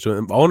more owners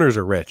doing it. Owners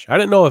are rich. I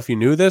didn't know if you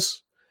knew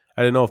this.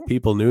 I didn't know if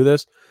people knew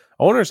this.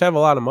 Owners have a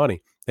lot of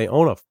money. They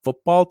own a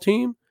football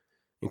team,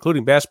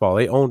 including basketball.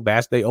 They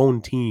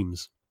own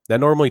teams. That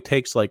normally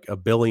takes like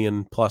 $1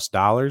 billion plus.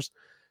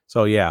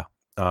 So yeah,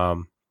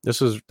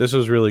 this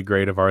was really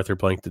great of Arthur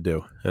Blank to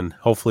do, and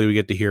hopefully we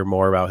get to hear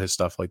more about his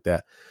stuff like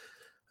that.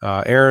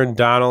 Aaron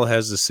Donald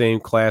has the same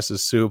class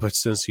as Sue, but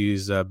since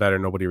he's better,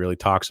 nobody really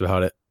talks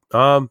about it.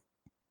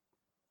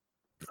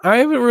 I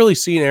haven't really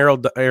seen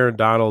Aaron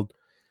Donald,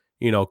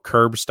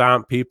 curb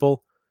stomp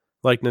people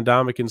like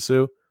Ndamukong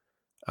Suh.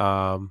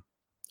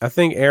 I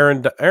think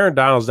Aaron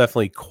Donald's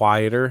definitely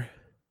quieter.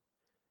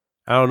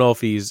 I don't know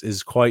if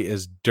he's quite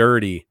as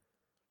dirty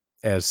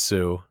as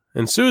Sue.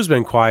 And Sue's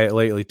been quiet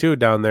lately, too,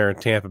 down there in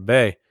Tampa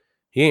Bay.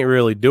 He ain't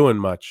really doing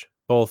much,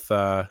 both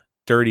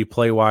dirty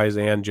play-wise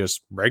and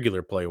just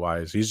regular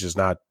play-wise. He's just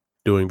not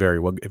doing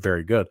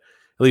very good.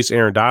 At least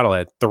Aaron Donald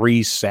had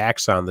 3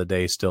 sacks on the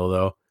day still,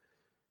 though.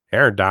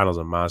 Aaron Donald's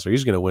a monster.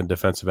 He's going to win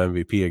defensive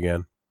MVP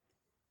again.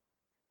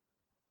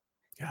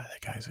 God,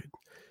 that guy's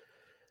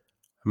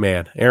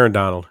man. Aaron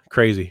Donald,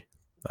 crazy.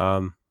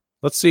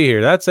 Let's see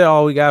here. That's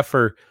all we got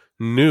for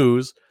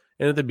news.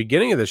 And at the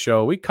beginning of the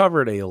show, we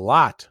covered a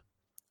lot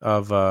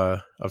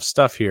of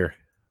stuff here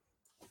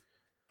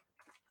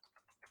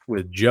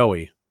with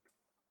Joey.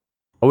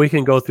 We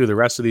can go through the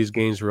rest of these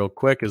games real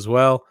quick as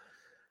well.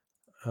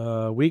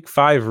 Week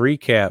 5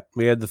 recap.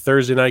 We had the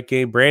Thursday night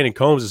game. Brandon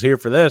Combs is here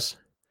for this.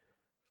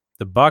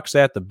 The Bucks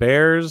at the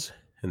Bears,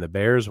 and the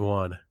Bears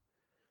won.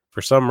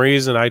 For some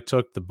reason, I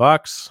took the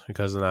Bucks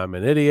because I'm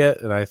an idiot,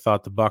 and I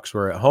thought the Bucks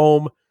were at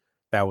home.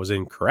 That was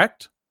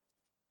incorrect.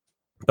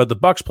 But the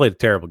Bucks played a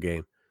terrible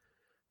game.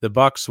 The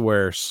Bucks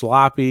were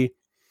sloppy.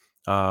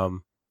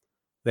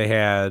 They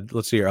had,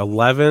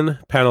 11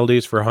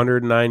 penalties for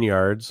 109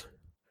 yards.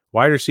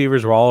 Wide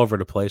receivers were all over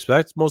the place, but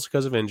that's mostly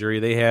because of injury.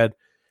 They had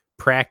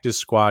practice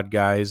squad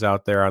guys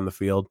out there on the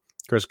field.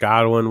 Chris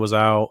Godwin was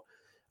out.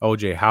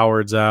 O.J.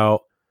 Howard's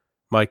out.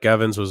 Mike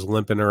Evans was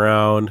limping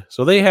around.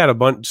 So they had a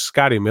bunch.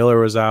 Scotty Miller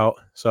was out.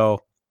 So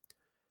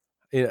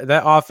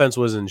that offense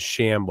was in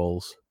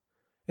shambles.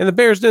 And the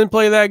Bears didn't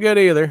play that good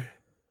either.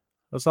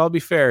 Let's all be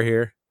fair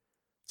here.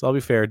 Let's all be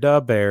fair. Duh,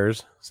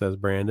 Bears, says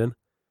Brandon.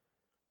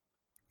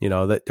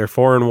 That they're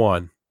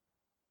 4-1.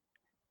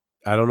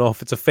 I don't know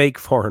if it's a fake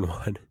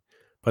 4-1,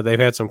 but they've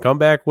had some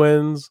comeback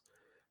wins.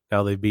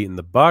 Now they've beaten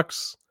the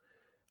Bucks.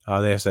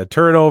 They have had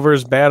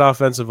turnovers, bad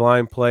offensive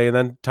line play, and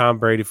then Tom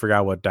Brady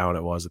forgot what down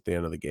it was at the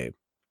end of the game.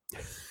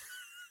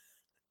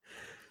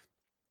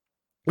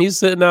 He's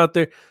sitting out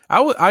there.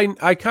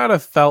 I kind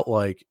of felt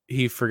like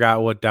he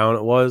forgot what down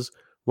it was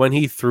when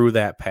he threw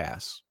that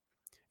pass.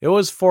 It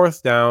was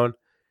 4th down,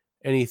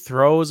 and he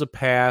throws a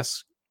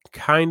pass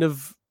kind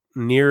of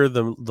near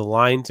the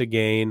line to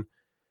gain,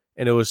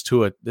 and it was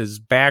to his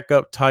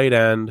backup tight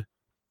end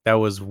that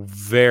was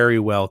very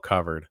well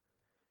covered.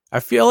 I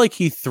feel like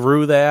he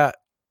threw that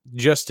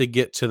just to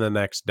get to the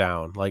next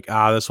down. Like,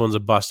 this one's a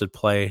busted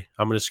play.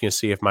 I'm just going to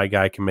see if my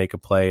guy can make a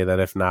play. That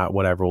if not,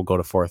 whatever, we'll go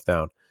to 4th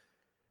down.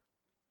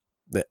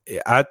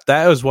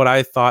 That was what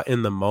I thought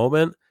in the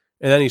moment.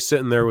 And then he's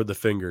sitting there with the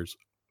fingers.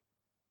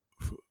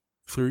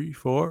 3,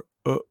 4.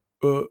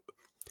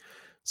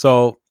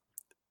 So,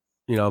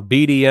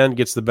 BDN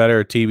gets the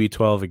better of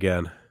TB12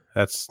 again.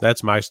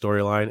 That's my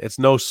storyline. It's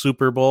no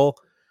Super Bowl,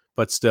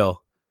 but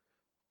still.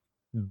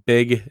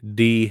 Big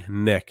D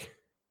Nick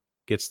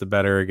gets the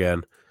better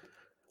again.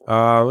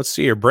 Let's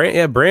see here.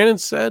 Brandon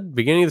said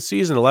beginning of the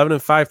season,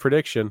 11-5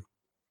 prediction.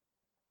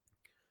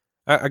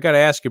 I got to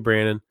ask you,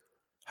 Brandon,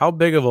 how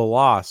big of a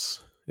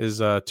loss is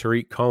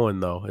Tariq Cohen,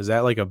 though? Is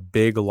that like a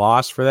big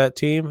loss for that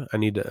team? I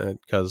need to,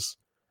 because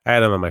I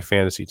had him on my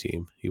fantasy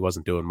team. He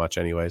wasn't doing much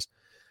anyways.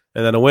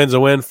 And then a win's a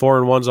win,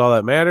 4-1's all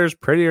that matters.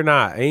 Pretty or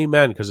not?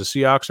 Amen, because the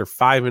Seahawks are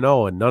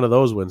 5-0, and none of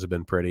those wins have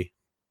been pretty.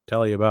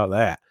 Tell you about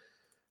that.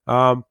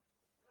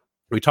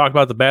 We talked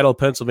about the Battle of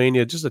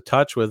Pennsylvania just a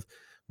touch with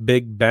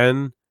Big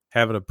Ben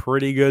having a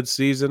pretty good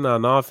season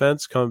on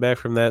offense, coming back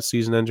from that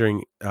season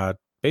ending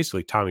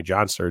basically Tommy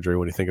John surgery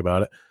when you think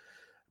about it.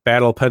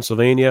 Battle of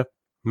Pennsylvania,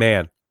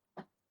 man.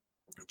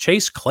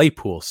 Chase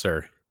Claypool,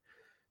 sir.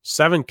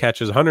 7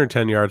 catches,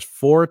 110 yards,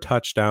 4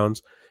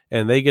 touchdowns,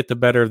 and they get the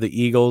better of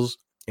the Eagles.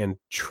 And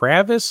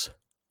Travis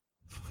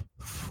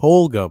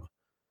Fulgham,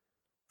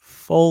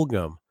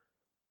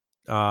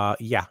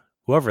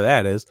 whoever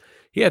that is,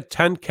 he had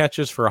 10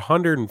 catches for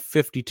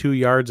 152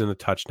 yards and a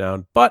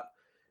touchdown, but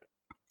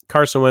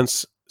Carson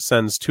Wentz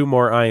sends 2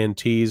 more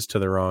INTs to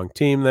the wrong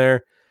team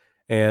there,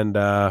 and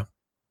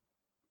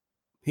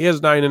he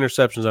has 9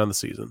 interceptions on the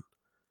season.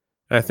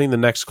 And I think the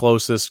next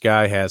closest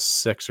guy has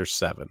 6 or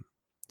 7.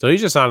 So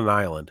he's just on an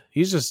island.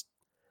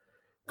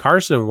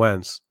 Carson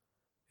Wentz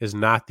is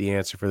not the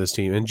answer for this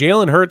team. And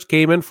Jalen Hurts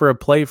came in for a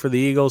play for the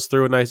Eagles,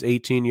 threw a nice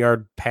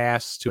 18-yard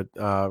pass to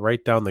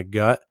right down the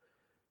gut.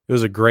 It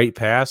was a great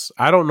pass.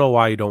 I don't know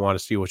why you don't want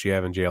to see what you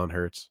have in Jalen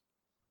Hurts.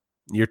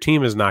 Your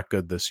team is not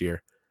good this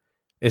year.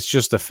 It's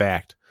just a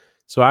fact.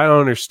 So I don't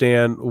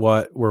understand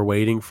what we're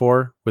waiting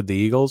for with the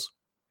Eagles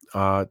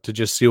to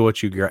just see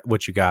what you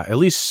got. At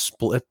least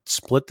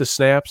split the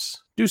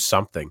snaps. Do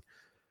something.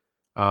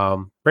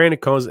 Brandon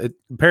Cohen's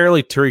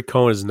apparently Tariq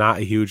Cohen is not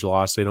a huge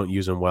loss. They don't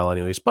use him well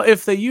anyways. But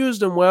if they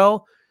used him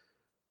well,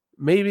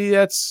 maybe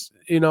that's,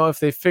 if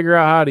they figure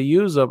out how to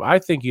use him, I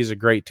think he's a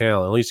great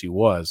talent. At least he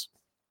was.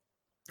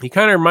 He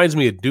kind of reminds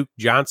me of Duke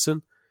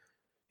Johnson.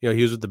 He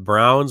was with the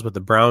Browns, but the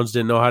Browns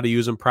didn't know how to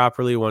use him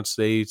properly once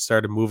they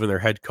started moving their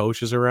head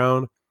coaches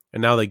around.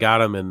 And now they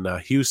got him in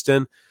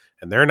Houston,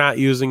 and they're not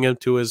using him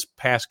to his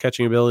pass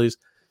catching abilities.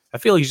 I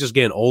feel like he's just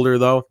getting older,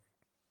 though.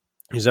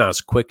 He's not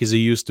as quick as he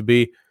used to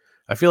be.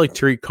 I feel like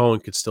Tariq Cohen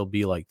could still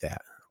be like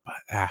that.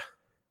 But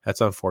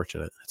that's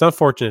unfortunate. It's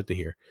unfortunate to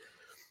hear.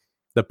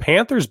 The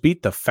Panthers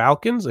beat the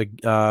Falcons.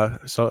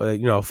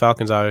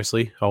 Falcons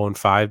obviously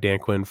 0-5. Dan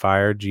Quinn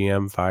fired.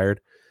 GM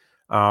fired.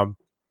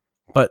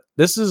 But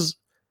this is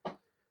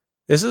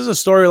a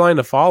storyline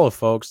to follow,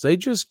 folks. They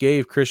just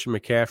gave Christian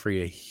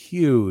McCaffrey a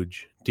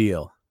huge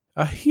deal.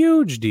 A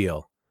huge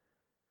deal.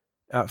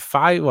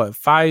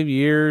 5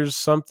 years,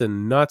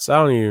 something nuts. I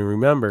don't even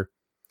remember.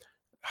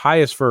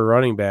 Highest for a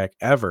running back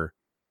ever.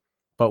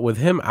 But with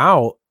him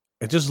out,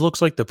 it just looks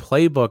like the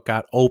playbook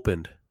got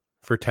opened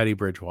for Teddy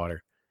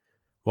Bridgewater.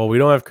 Well, we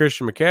don't have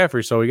Christian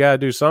McCaffrey, so we got to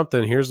do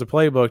something. Here's the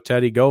playbook,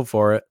 Teddy, go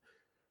for it.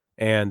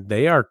 And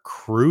they are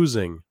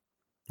cruising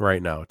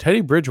right now. Teddy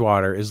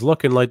Bridgewater is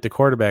looking like the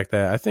quarterback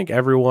that I think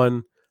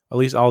everyone, at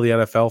least all the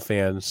NFL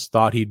fans,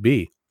 thought he'd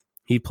be.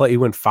 He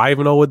went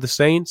 5-0 with the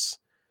Saints,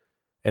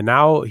 and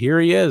now here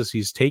he is.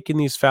 He's taking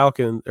these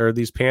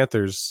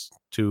Panthers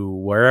to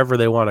wherever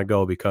they want to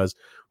go because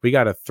we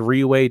got a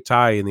 3-way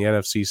tie in the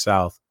NFC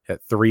South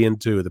at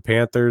 3-2. The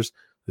Panthers,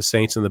 the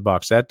Saints, and the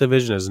Bucs. That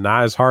division is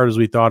not as hard as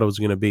we thought it was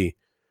going to be.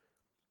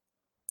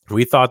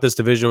 We thought this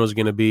division was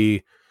going to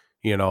be,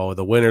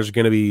 the winner's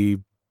going to be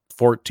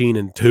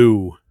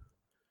 14-2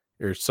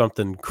 or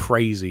something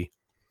crazy.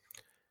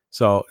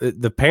 So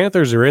the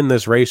Panthers are in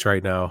this race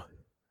right now,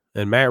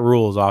 and Matt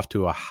Rule is off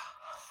to a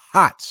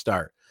hot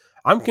start.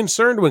 I'm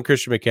concerned when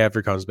Christian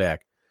McCaffrey comes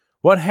back.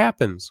 What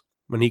happens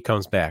when he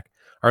comes back?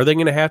 Are they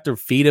going to have to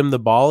feed him the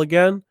ball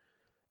again,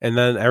 and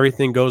then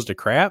everything goes to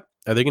crap?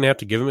 Are they going to have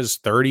to give him his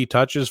 30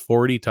 touches,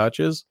 40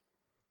 touches?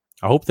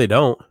 I hope they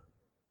don't.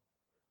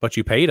 But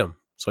you paid him,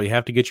 so you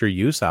have to get your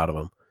use out of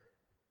him.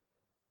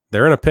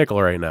 They're in a pickle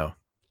right now.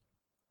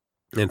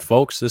 And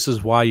folks, this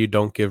is why you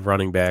don't give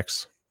running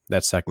backs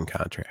that second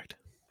contract.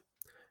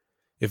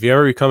 If you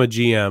ever become a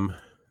GM,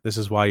 this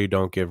is why you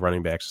don't give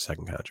running backs a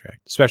second contract,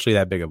 especially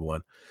that big of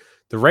one.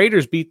 The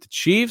Raiders beat the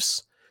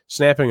Chiefs,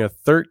 snapping a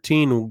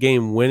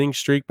 13-game winning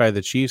streak by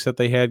the Chiefs that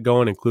they had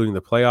going, including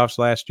the playoffs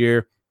last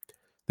year.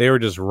 They were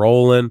just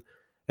rolling,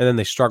 and then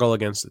they struggle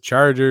against the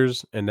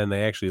Chargers, and then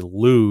they actually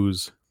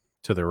lose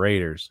to the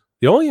Raiders.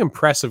 The only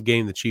impressive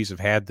game the Chiefs have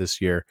had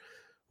this year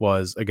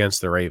was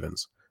against the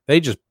Ravens. They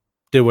just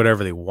did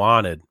whatever they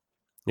wanted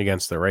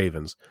against the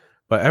Ravens.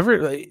 But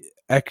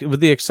with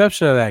the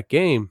exception of that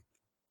game,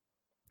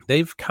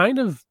 they've kind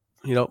of,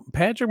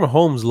 Patrick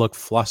Mahomes looked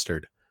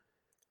flustered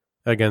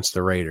against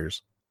the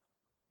Raiders.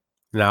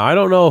 Now, I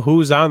don't know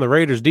who's on the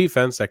Raiders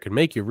defense that could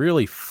make you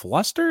really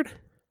flustered.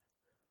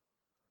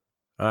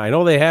 I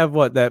know they have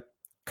that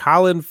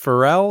Colin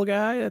Farrell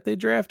guy that they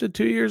drafted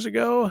 2 years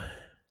ago.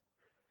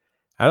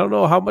 I don't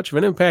know how much of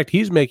an impact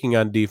he's making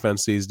on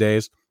defense these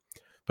days.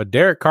 But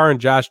Derek Carr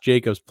and Josh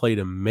Jacobs played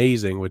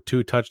amazing with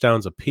 2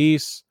 touchdowns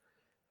apiece.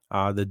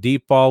 The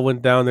deep ball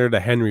went down there to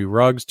Henry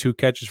Ruggs, 2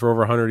 catches for over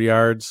 100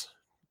 yards.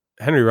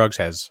 Henry Ruggs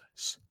has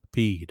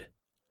speed,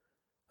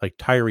 like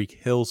Tyreek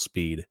Hill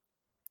speed.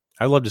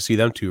 I'd love to see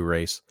them 2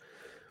 race.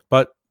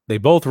 But they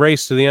both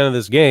raced to the end of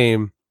this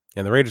game,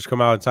 and the Raiders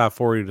come out on top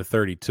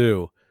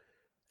 40-32.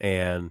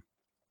 And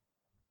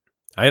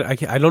I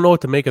don't know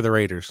what to make of the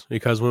Raiders,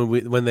 because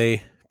when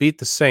they beat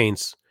the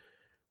Saints,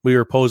 we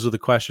were posed with the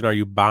question, are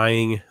you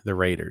buying the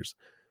Raiders?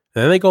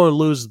 And then they go and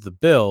lose the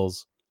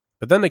Bills,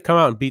 but then they come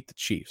out and beat the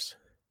Chiefs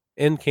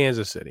in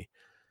Kansas City.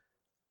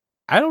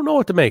 I don't know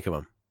what to make of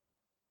them.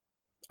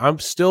 I'm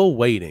still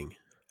waiting.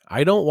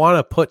 I don't want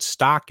to put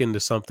stock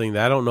into something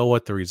that I don't know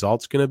what the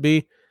result's going to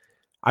be.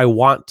 I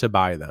want to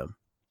buy them.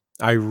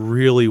 I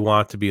really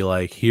want to be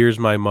like, here's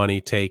my money,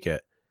 take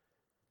it.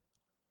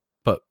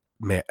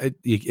 man,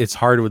 it's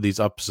hard with these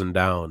ups and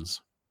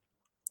downs.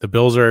 The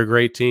Bills are a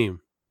great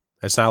team.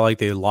 It's not like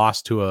they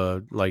lost to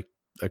a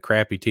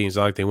crappy team. It's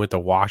not like they went to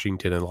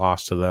Washington and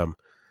lost to them.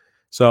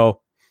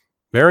 So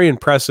very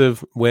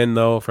impressive win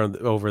though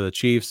over the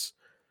Chiefs.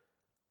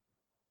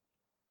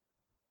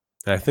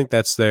 And I think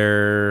that's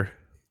they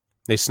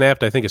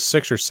snapped, I think, a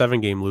 6 or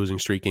 7 game losing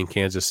streak in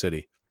Kansas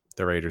City.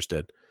 The Raiders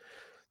did.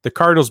 The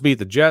Cardinals beat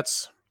the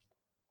Jets.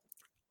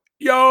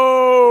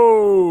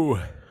 Yo!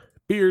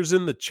 Beer's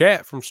in the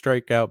chat from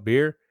Strikeout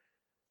Beer.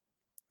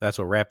 That's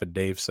what Rapid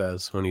Dave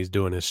says when he's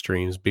doing his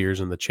streams.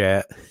 Beer's in the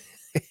chat.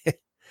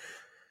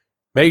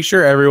 Make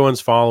sure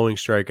everyone's following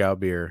Strikeout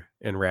Beer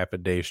and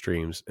Rapid Dave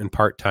streams and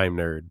Part-Time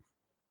Nerd.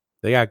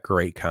 They got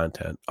great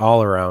content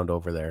all around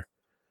over there.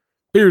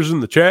 Beer's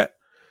in the chat.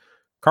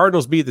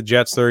 Cardinals beat the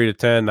Jets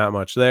 30-10. Not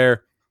much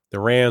there. The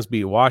Rams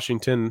beat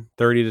Washington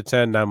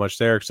 30-10. Not much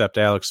there except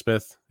Alex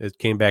Smith. It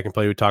came back and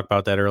played. We talked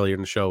about that earlier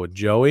in the show with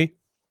Joey.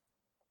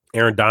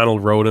 Aaron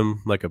Donald rode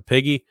him like a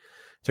piggy.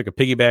 Took a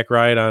piggyback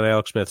ride on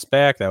Alex Smith's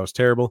back. That was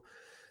terrible.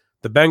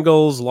 The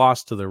Bengals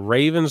lost to the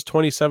Ravens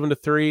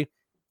 27-3.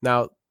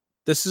 Now,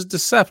 this is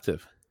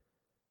deceptive.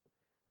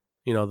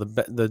 You know,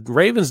 the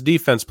Ravens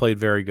defense played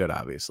very good,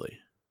 obviously.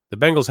 The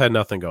Bengals had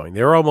nothing going.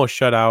 They were almost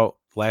shut out.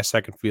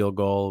 Last-second field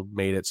goal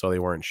made it so they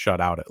weren't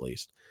shut out at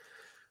least.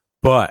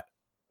 But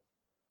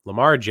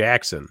Lamar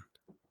Jackson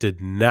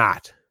did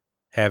not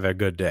have a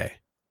good day.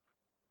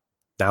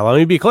 Now, let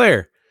me be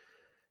clear.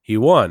 He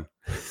won.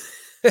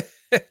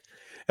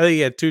 I think he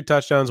had 2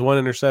 touchdowns, 1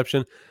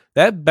 interception.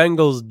 That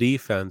Bengals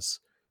defense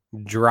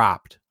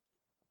dropped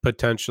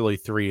potentially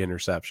 3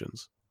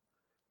 interceptions.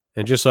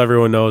 And just so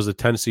everyone knows, the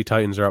Tennessee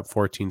Titans are up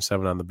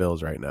 14-7 on the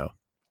Bills right now.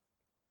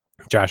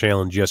 Josh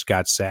Allen just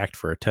got sacked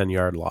for a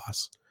 10-yard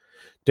loss.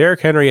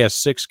 Derrick Henry has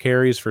 6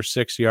 carries for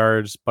 6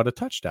 yards, but a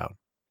touchdown.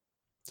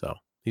 So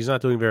he's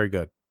not doing very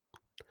good.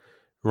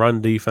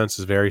 Run defense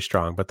is very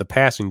strong, but the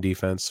passing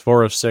defense,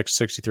 4 of 6,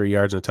 63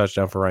 yards and a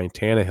touchdown for Ryan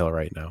Tannehill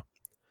right now.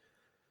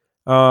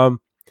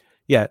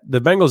 Yeah,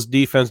 the Bengals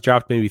defense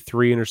dropped maybe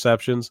 3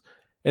 interceptions,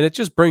 and it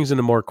just brings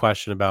into more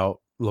question about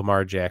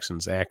Lamar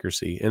Jackson's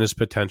accuracy and his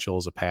potential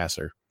as a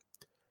passer.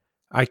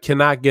 I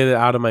cannot get it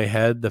out of my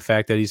head, the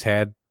fact that he's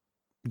had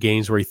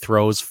games where he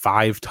throws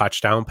 5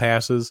 touchdown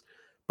passes,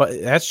 but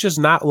that's just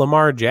not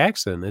Lamar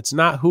Jackson. It's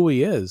not who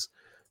he is.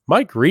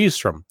 Mike Reeves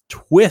from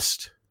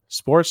Twist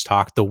Sports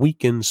Talk, the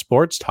Weekend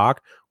Sports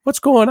Talk. What's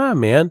going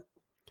on, man?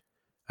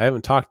 I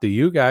haven't talked to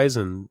you guys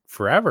in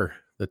forever,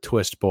 the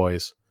Twist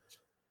boys.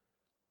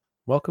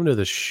 Welcome to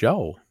the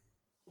show.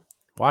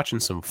 Watching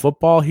some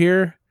football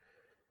here.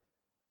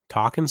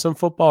 Talking some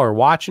football, or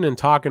watching and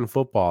talking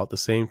football at the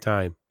same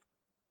time.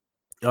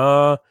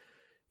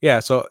 Yeah,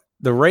 so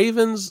the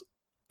Ravens,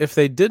 if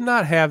they did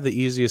not have the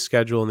easiest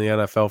schedule in the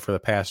NFL for the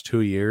past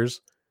 2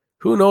 years,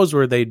 who knows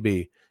where they'd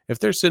be? If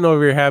they're sitting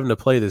over here having to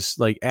play this,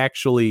 like,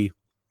 actually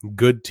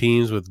good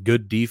teams with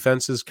good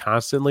defenses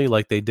constantly,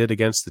 like they did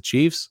against the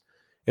Chiefs,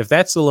 if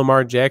that's the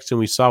Lamar Jackson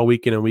we saw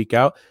week in and week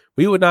out,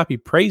 we would not be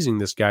praising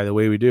this guy the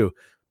way we do.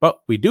 But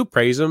we do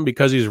praise him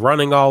because he's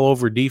running all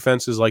over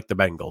defenses like the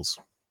Bengals.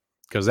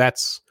 Because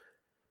that's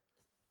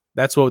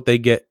what they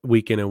get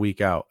week in and week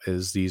out,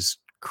 is these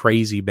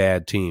crazy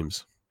bad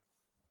teams.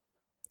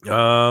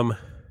 So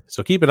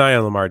keep an eye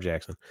on Lamar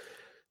Jackson.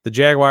 The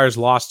Jaguars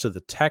lost to the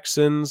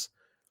Texans.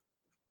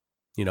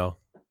 You know,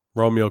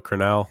 Romeo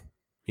Crennel,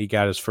 he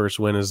got his first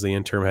win as the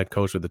interim head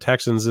coach with the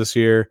Texans this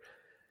year.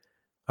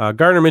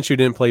 Gardner Minshew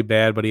didn't play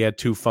bad, but he had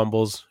 2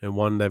 fumbles and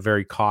one that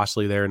very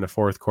costly there in the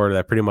fourth quarter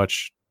that pretty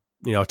much,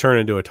 you know, turned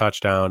into a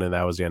touchdown, and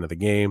that was the end of the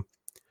game.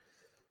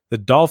 The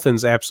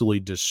Dolphins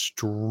absolutely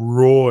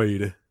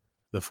destroyed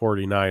the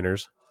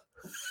 49ers.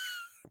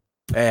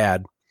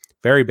 Bad.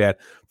 Very bad.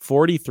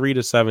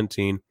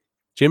 43-17.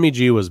 Jimmy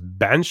G was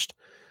benched.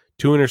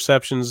 2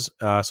 interceptions,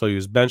 so he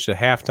was benched at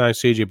halftime.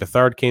 C.J.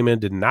 Beathard came in,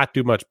 did not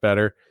do much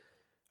better.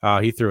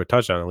 He threw a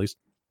touchdown at least.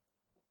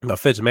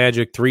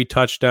 Fitzmagic, 3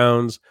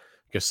 touchdowns.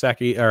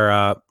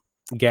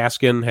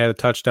 Gaskin had a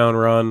touchdown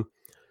run.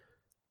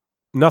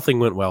 Nothing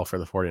went well for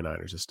the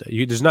 49ers this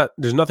day.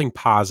 There's nothing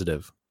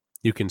positive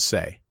you can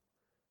say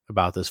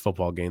about this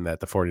football game that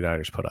the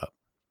 49ers put up.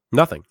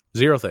 Nothing.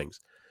 0 things.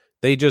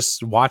 They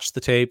just watch the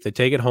tape, they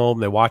take it home,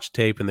 they watch the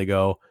tape, and they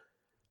go,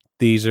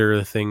 these are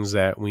the things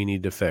that we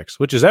need to fix,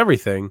 which is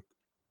everything.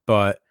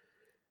 But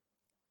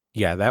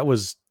yeah, that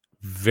was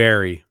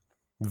very,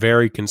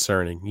 very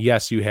concerning.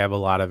 Yes, you have a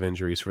lot of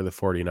injuries for the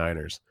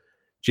 49ers.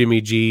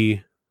 Jimmy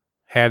G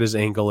had his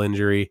ankle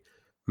injury.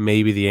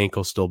 Maybe the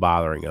ankle's still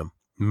bothering him.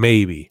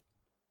 Maybe.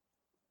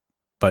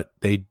 But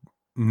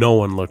no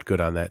one looked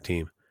good on that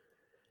team.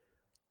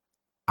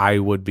 I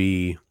would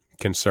be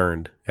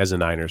concerned as a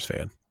Niners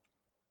fan.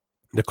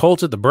 The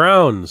Colts at the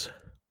Browns.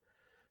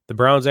 The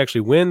Browns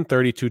actually win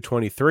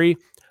 32-23.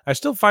 I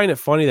still find it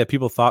funny that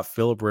people thought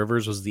Phillip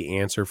Rivers was the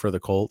answer for the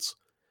Colts.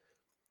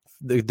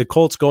 The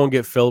Colts go and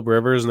get Phillip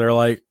Rivers, and they're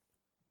like,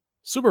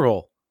 Super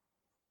Bowl.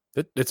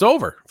 It's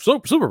over.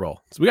 Super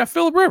Bowl. So we got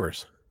Phillip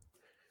Rivers.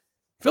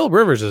 Phillip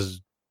Rivers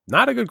is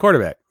not a good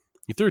quarterback.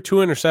 He threw 2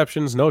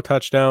 interceptions, no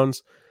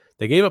touchdowns.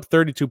 They gave up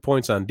 32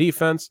 points on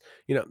defense.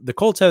 You know, the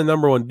Colts had the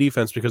number one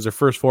defense because their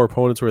first four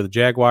opponents were the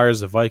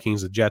Jaguars, the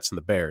Vikings, the Jets, and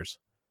the Bears.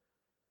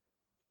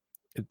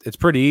 It's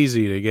pretty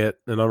easy to get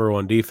the number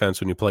one defense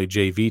when you play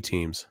JV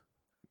teams.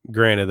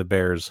 Granted, the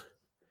Bears,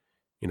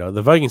 you know,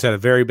 the Vikings had a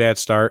very bad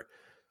start.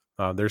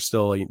 They're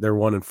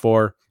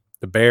 1-4.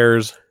 The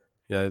Bears,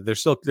 yeah,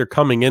 they're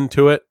coming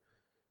into it,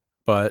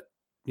 but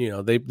you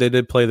know they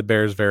did play the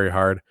Bears very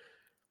hard,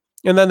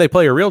 and then they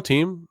play a real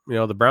team. You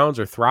know, the Browns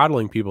are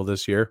throttling people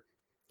this year,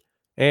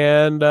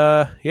 and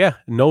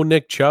no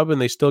Nick Chubb,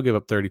 and they still give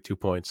up 32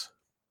 points.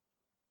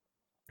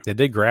 They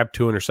did grab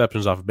 2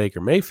 interceptions off of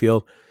Baker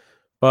Mayfield,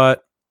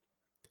 but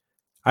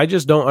I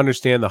just don't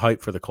understand the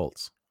hype for the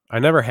Colts. I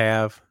never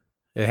have.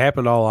 It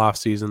happened all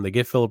offseason. They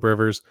get Phillip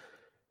Rivers.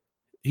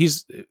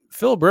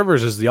 Phillip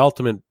Rivers is the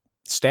ultimate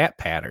stat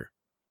patter.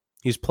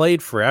 He's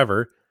played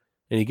forever,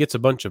 and he gets a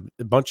bunch of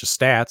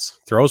stats.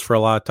 Throws for a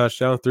lot of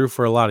touchdowns. Threw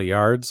for a lot of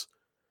yards.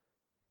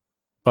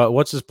 But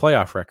what's his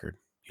playoff record?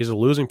 He's a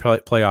losing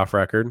playoff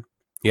record.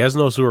 He has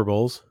no Super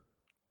Bowls.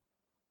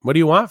 What do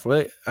you want?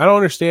 I don't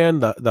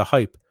understand the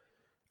hype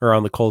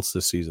around the Colts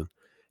this season.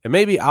 And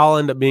maybe I'll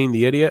end up being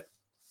the idiot.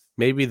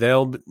 Maybe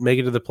they'll make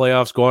it to the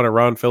playoffs, go on a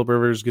run. Phillip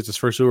Rivers gets his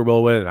first Super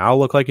Bowl win, and I'll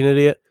look like an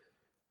idiot.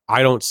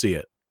 I don't see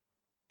it.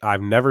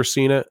 I've never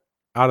seen it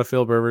out of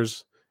Phillip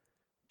Rivers.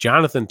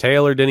 Jonathan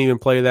Taylor didn't even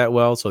play that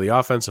well, so the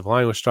offensive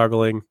line was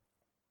struggling.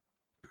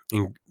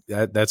 And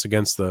that's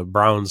against the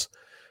Browns,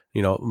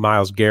 you know,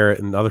 Myles Garrett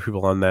and other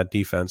people on that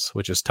defense,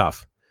 which is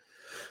tough.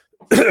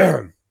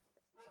 The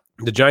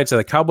Giants and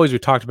the Cowboys we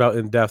talked about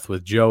in depth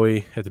with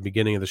Joey at the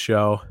beginning of the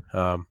show.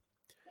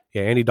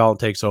 Andy Dalton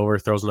takes over,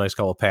 throws a nice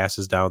couple of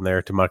passes down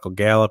there to Michael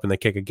Gallup, and they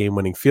kick a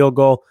game-winning field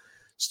goal.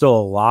 Still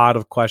a lot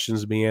of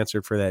questions to be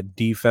answered for that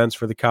defense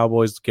for the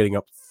Cowboys, getting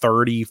up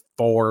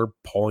 34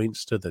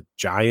 points to the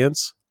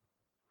Giants.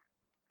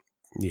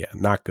 Yeah,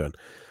 not good.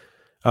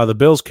 The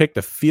Bills kicked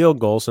a field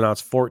goal, so now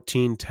it's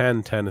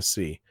 14-10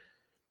 Tennessee.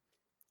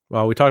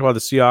 Well, we talked about the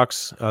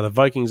Seahawks, the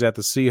Vikings at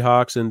the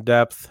Seahawks in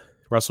depth.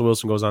 Russell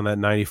Wilson goes on that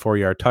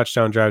 94-yard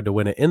touchdown drive to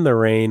win it in the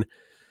rain.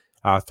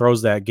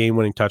 Throws that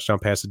game-winning touchdown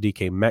pass to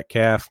DK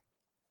Metcalf.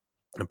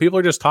 And people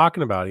are just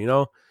talking about it, you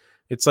know.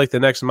 It's like the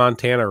next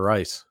Montana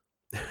Rice.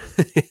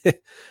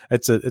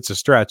 It's a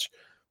stretch,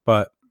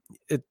 but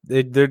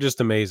they're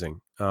just amazing.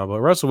 But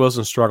Russell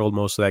Wilson struggled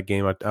most of that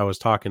game. I was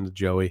talking to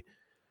Joey,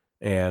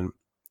 and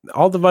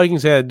all the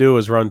Vikings had to do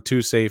was run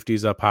 2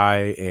 safeties up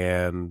high,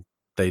 and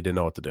they didn't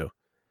know what to do.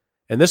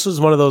 And this was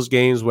one of those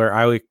games where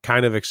I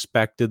kind of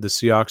expected the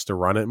Seahawks to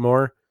run it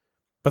more,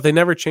 but they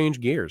never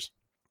changed gears.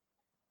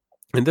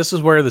 And this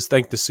is where I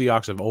think the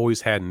Seahawks have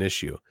always had an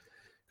issue,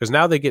 because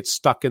now they get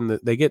stuck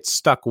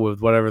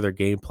with whatever their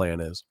game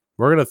plan is.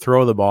 We're going to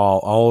throw the ball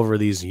all over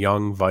these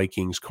young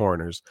Vikings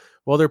corners.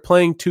 Well, they're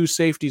playing 2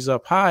 safeties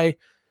up high,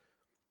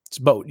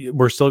 but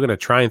we're still going to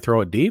try and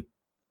throw it deep.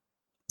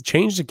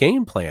 Change the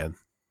game plan.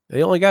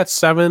 They only got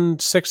 7 in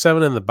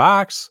the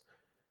box.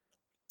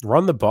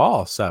 Run the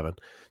ball 7.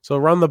 So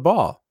run the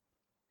ball.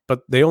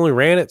 But they only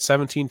ran it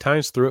 17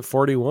 times, threw it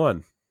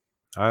 41.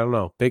 I don't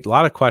know. A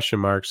lot of question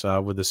marks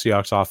with the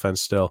Seahawks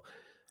offense still.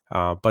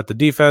 But the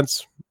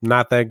defense,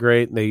 not that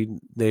great.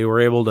 They were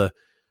able to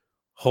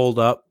hold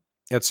up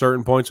at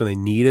certain points when they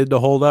needed to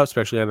hold up,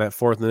 especially on that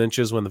 4th and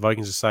inches when the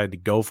Vikings decided to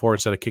go for it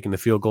instead of kicking the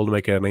field goal to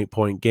make it an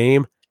 8-point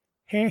game.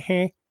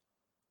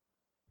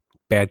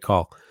 Bad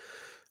call.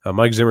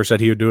 Mike Zimmer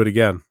said he would do it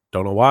again.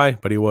 Don't know why,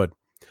 but he would.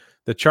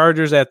 The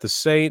Chargers at the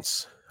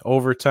Saints.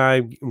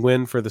 Overtime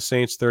win for the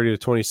Saints,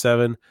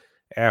 30-27,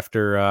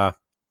 after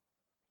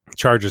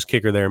Chargers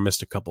kicker there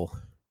missed a couple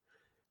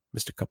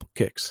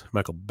kicks.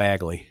 Michael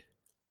Bagley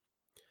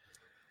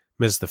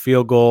missed the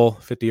field goal,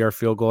 50-yard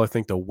field goal, I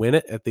think, to win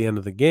it at the end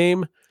of the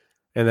game.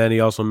 And then he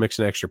also mixed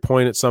an extra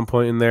point at some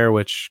point in there,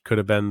 which could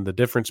have been the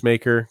difference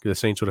maker. The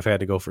Saints would have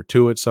had to go for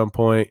 2 at some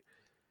point.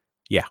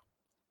 Yeah.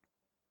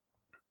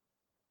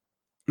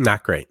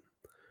 Not great.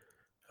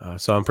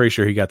 So I'm pretty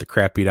sure he got the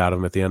crap beat out of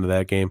him at the end of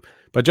that game.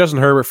 But Justin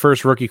Herbert,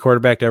 first rookie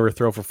quarterback to ever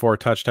throw for 4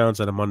 touchdowns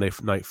at a Monday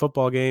Night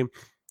Football game.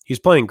 He's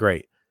playing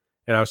great.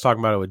 And I was talking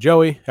about it with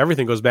Joey.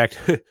 Everything goes back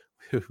to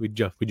we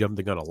jumped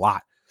the gun a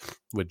lot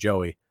with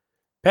Joey.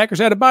 Packers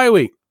had a bye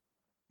week.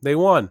 They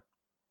won.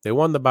 They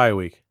won the bye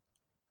week.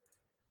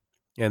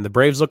 And the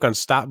Braves look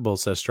unstoppable,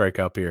 says Strike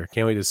up here.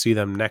 Can't wait to see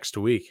them next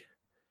week.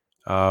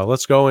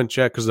 Let's go and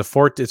check, because it's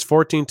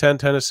 14-10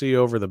 Tennessee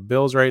over the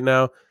Bills right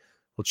now.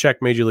 We'll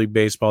check Major League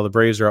Baseball. The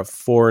Braves are up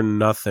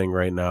 4-0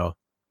 right now.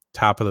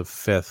 Top of the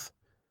 5th.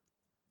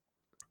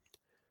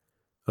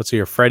 Let's see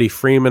here. Freddie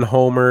Freeman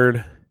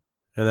homered,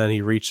 and then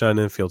he reached on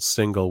an infield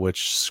single,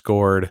 which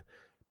scored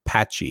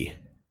Patchy.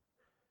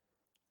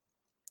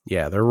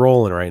 Yeah, they're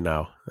rolling right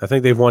now. I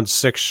think they've won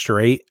 6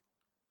 straight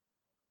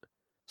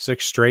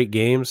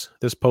games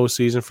this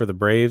postseason for the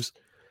Braves.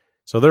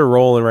 So they're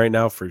rolling right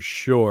now for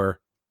sure.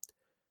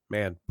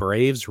 Man,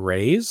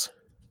 Braves-Rays?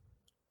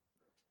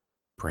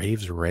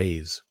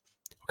 Braves-Rays.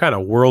 What kind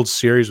of World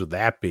Series would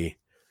that be?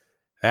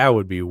 That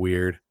would be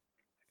weird.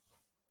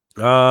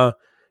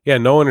 Yeah,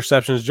 no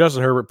interceptions.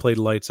 Justin Herbert played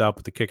lights out,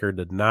 but the kicker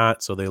did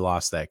not, so they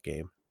lost that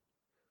game.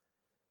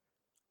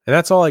 And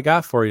that's all I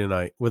got for you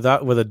tonight. With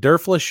a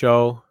Durfless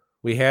show,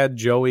 we had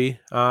Joey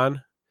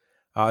on.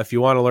 If you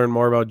want to learn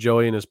more about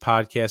Joey and his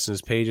podcast and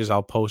his pages,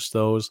 I'll post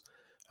those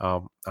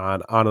on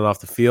and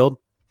off the field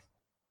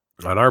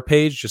on our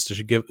page just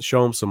to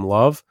show him some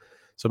love.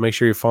 So make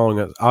sure you're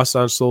following us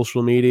on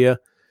social media.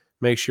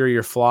 Make sure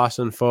you're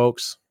flossing,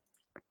 folks.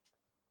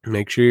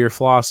 Make sure you're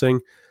flossing.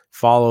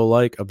 Follow,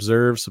 like,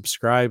 observe,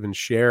 subscribe, and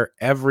share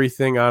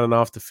everything on and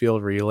off the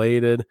field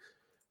related.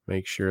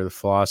 Make sure the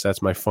floss,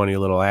 that's my funny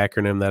little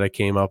acronym that I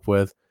came up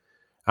with.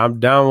 I'm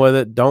down with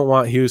it. Don't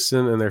want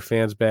Houston and their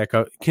fans back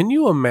up. Can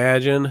you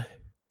imagine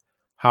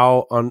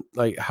how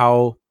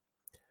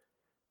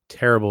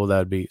terrible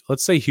that'd be?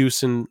 Let's say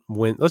Houston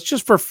win. Let's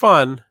just for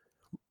fun.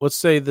 Let's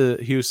say the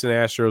Houston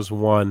Astros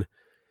won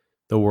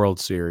the World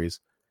Series.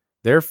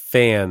 Their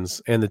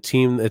fans and the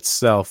team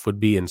itself would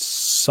be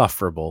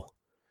insufferable.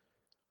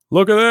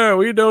 Look at that.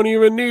 We don't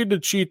even need to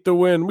cheat to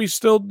win. We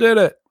still did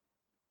it.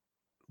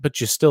 But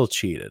you still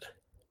cheated.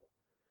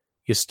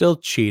 You still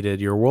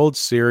cheated. Your World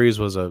Series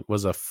was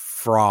a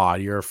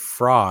fraud. You're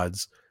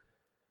frauds.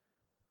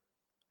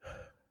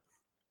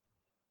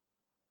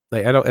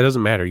 Like, it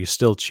doesn't matter. You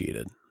still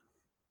cheated.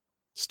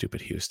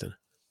 Stupid Houston.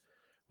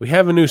 We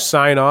have a new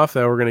sign off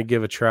that we're going to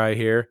give a try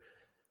here.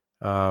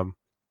 Now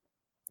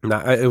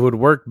it would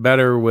work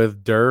better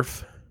with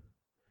Durf.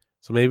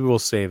 So maybe we'll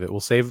save it.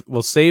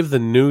 We'll save the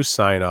new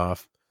sign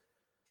off.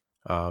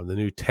 The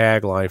new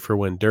tagline for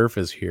when Durf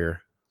is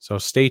here. So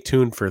stay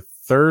tuned for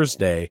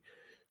Thursday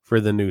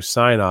for the new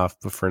sign off.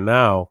 But for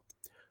now,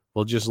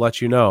 we'll just let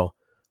you know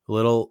a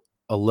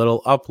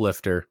little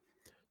uplifter.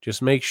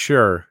 Just make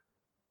sure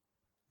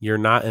you're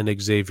not an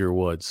Xavier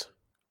Woods.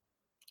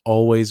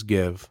 Always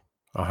give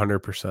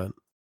 100%.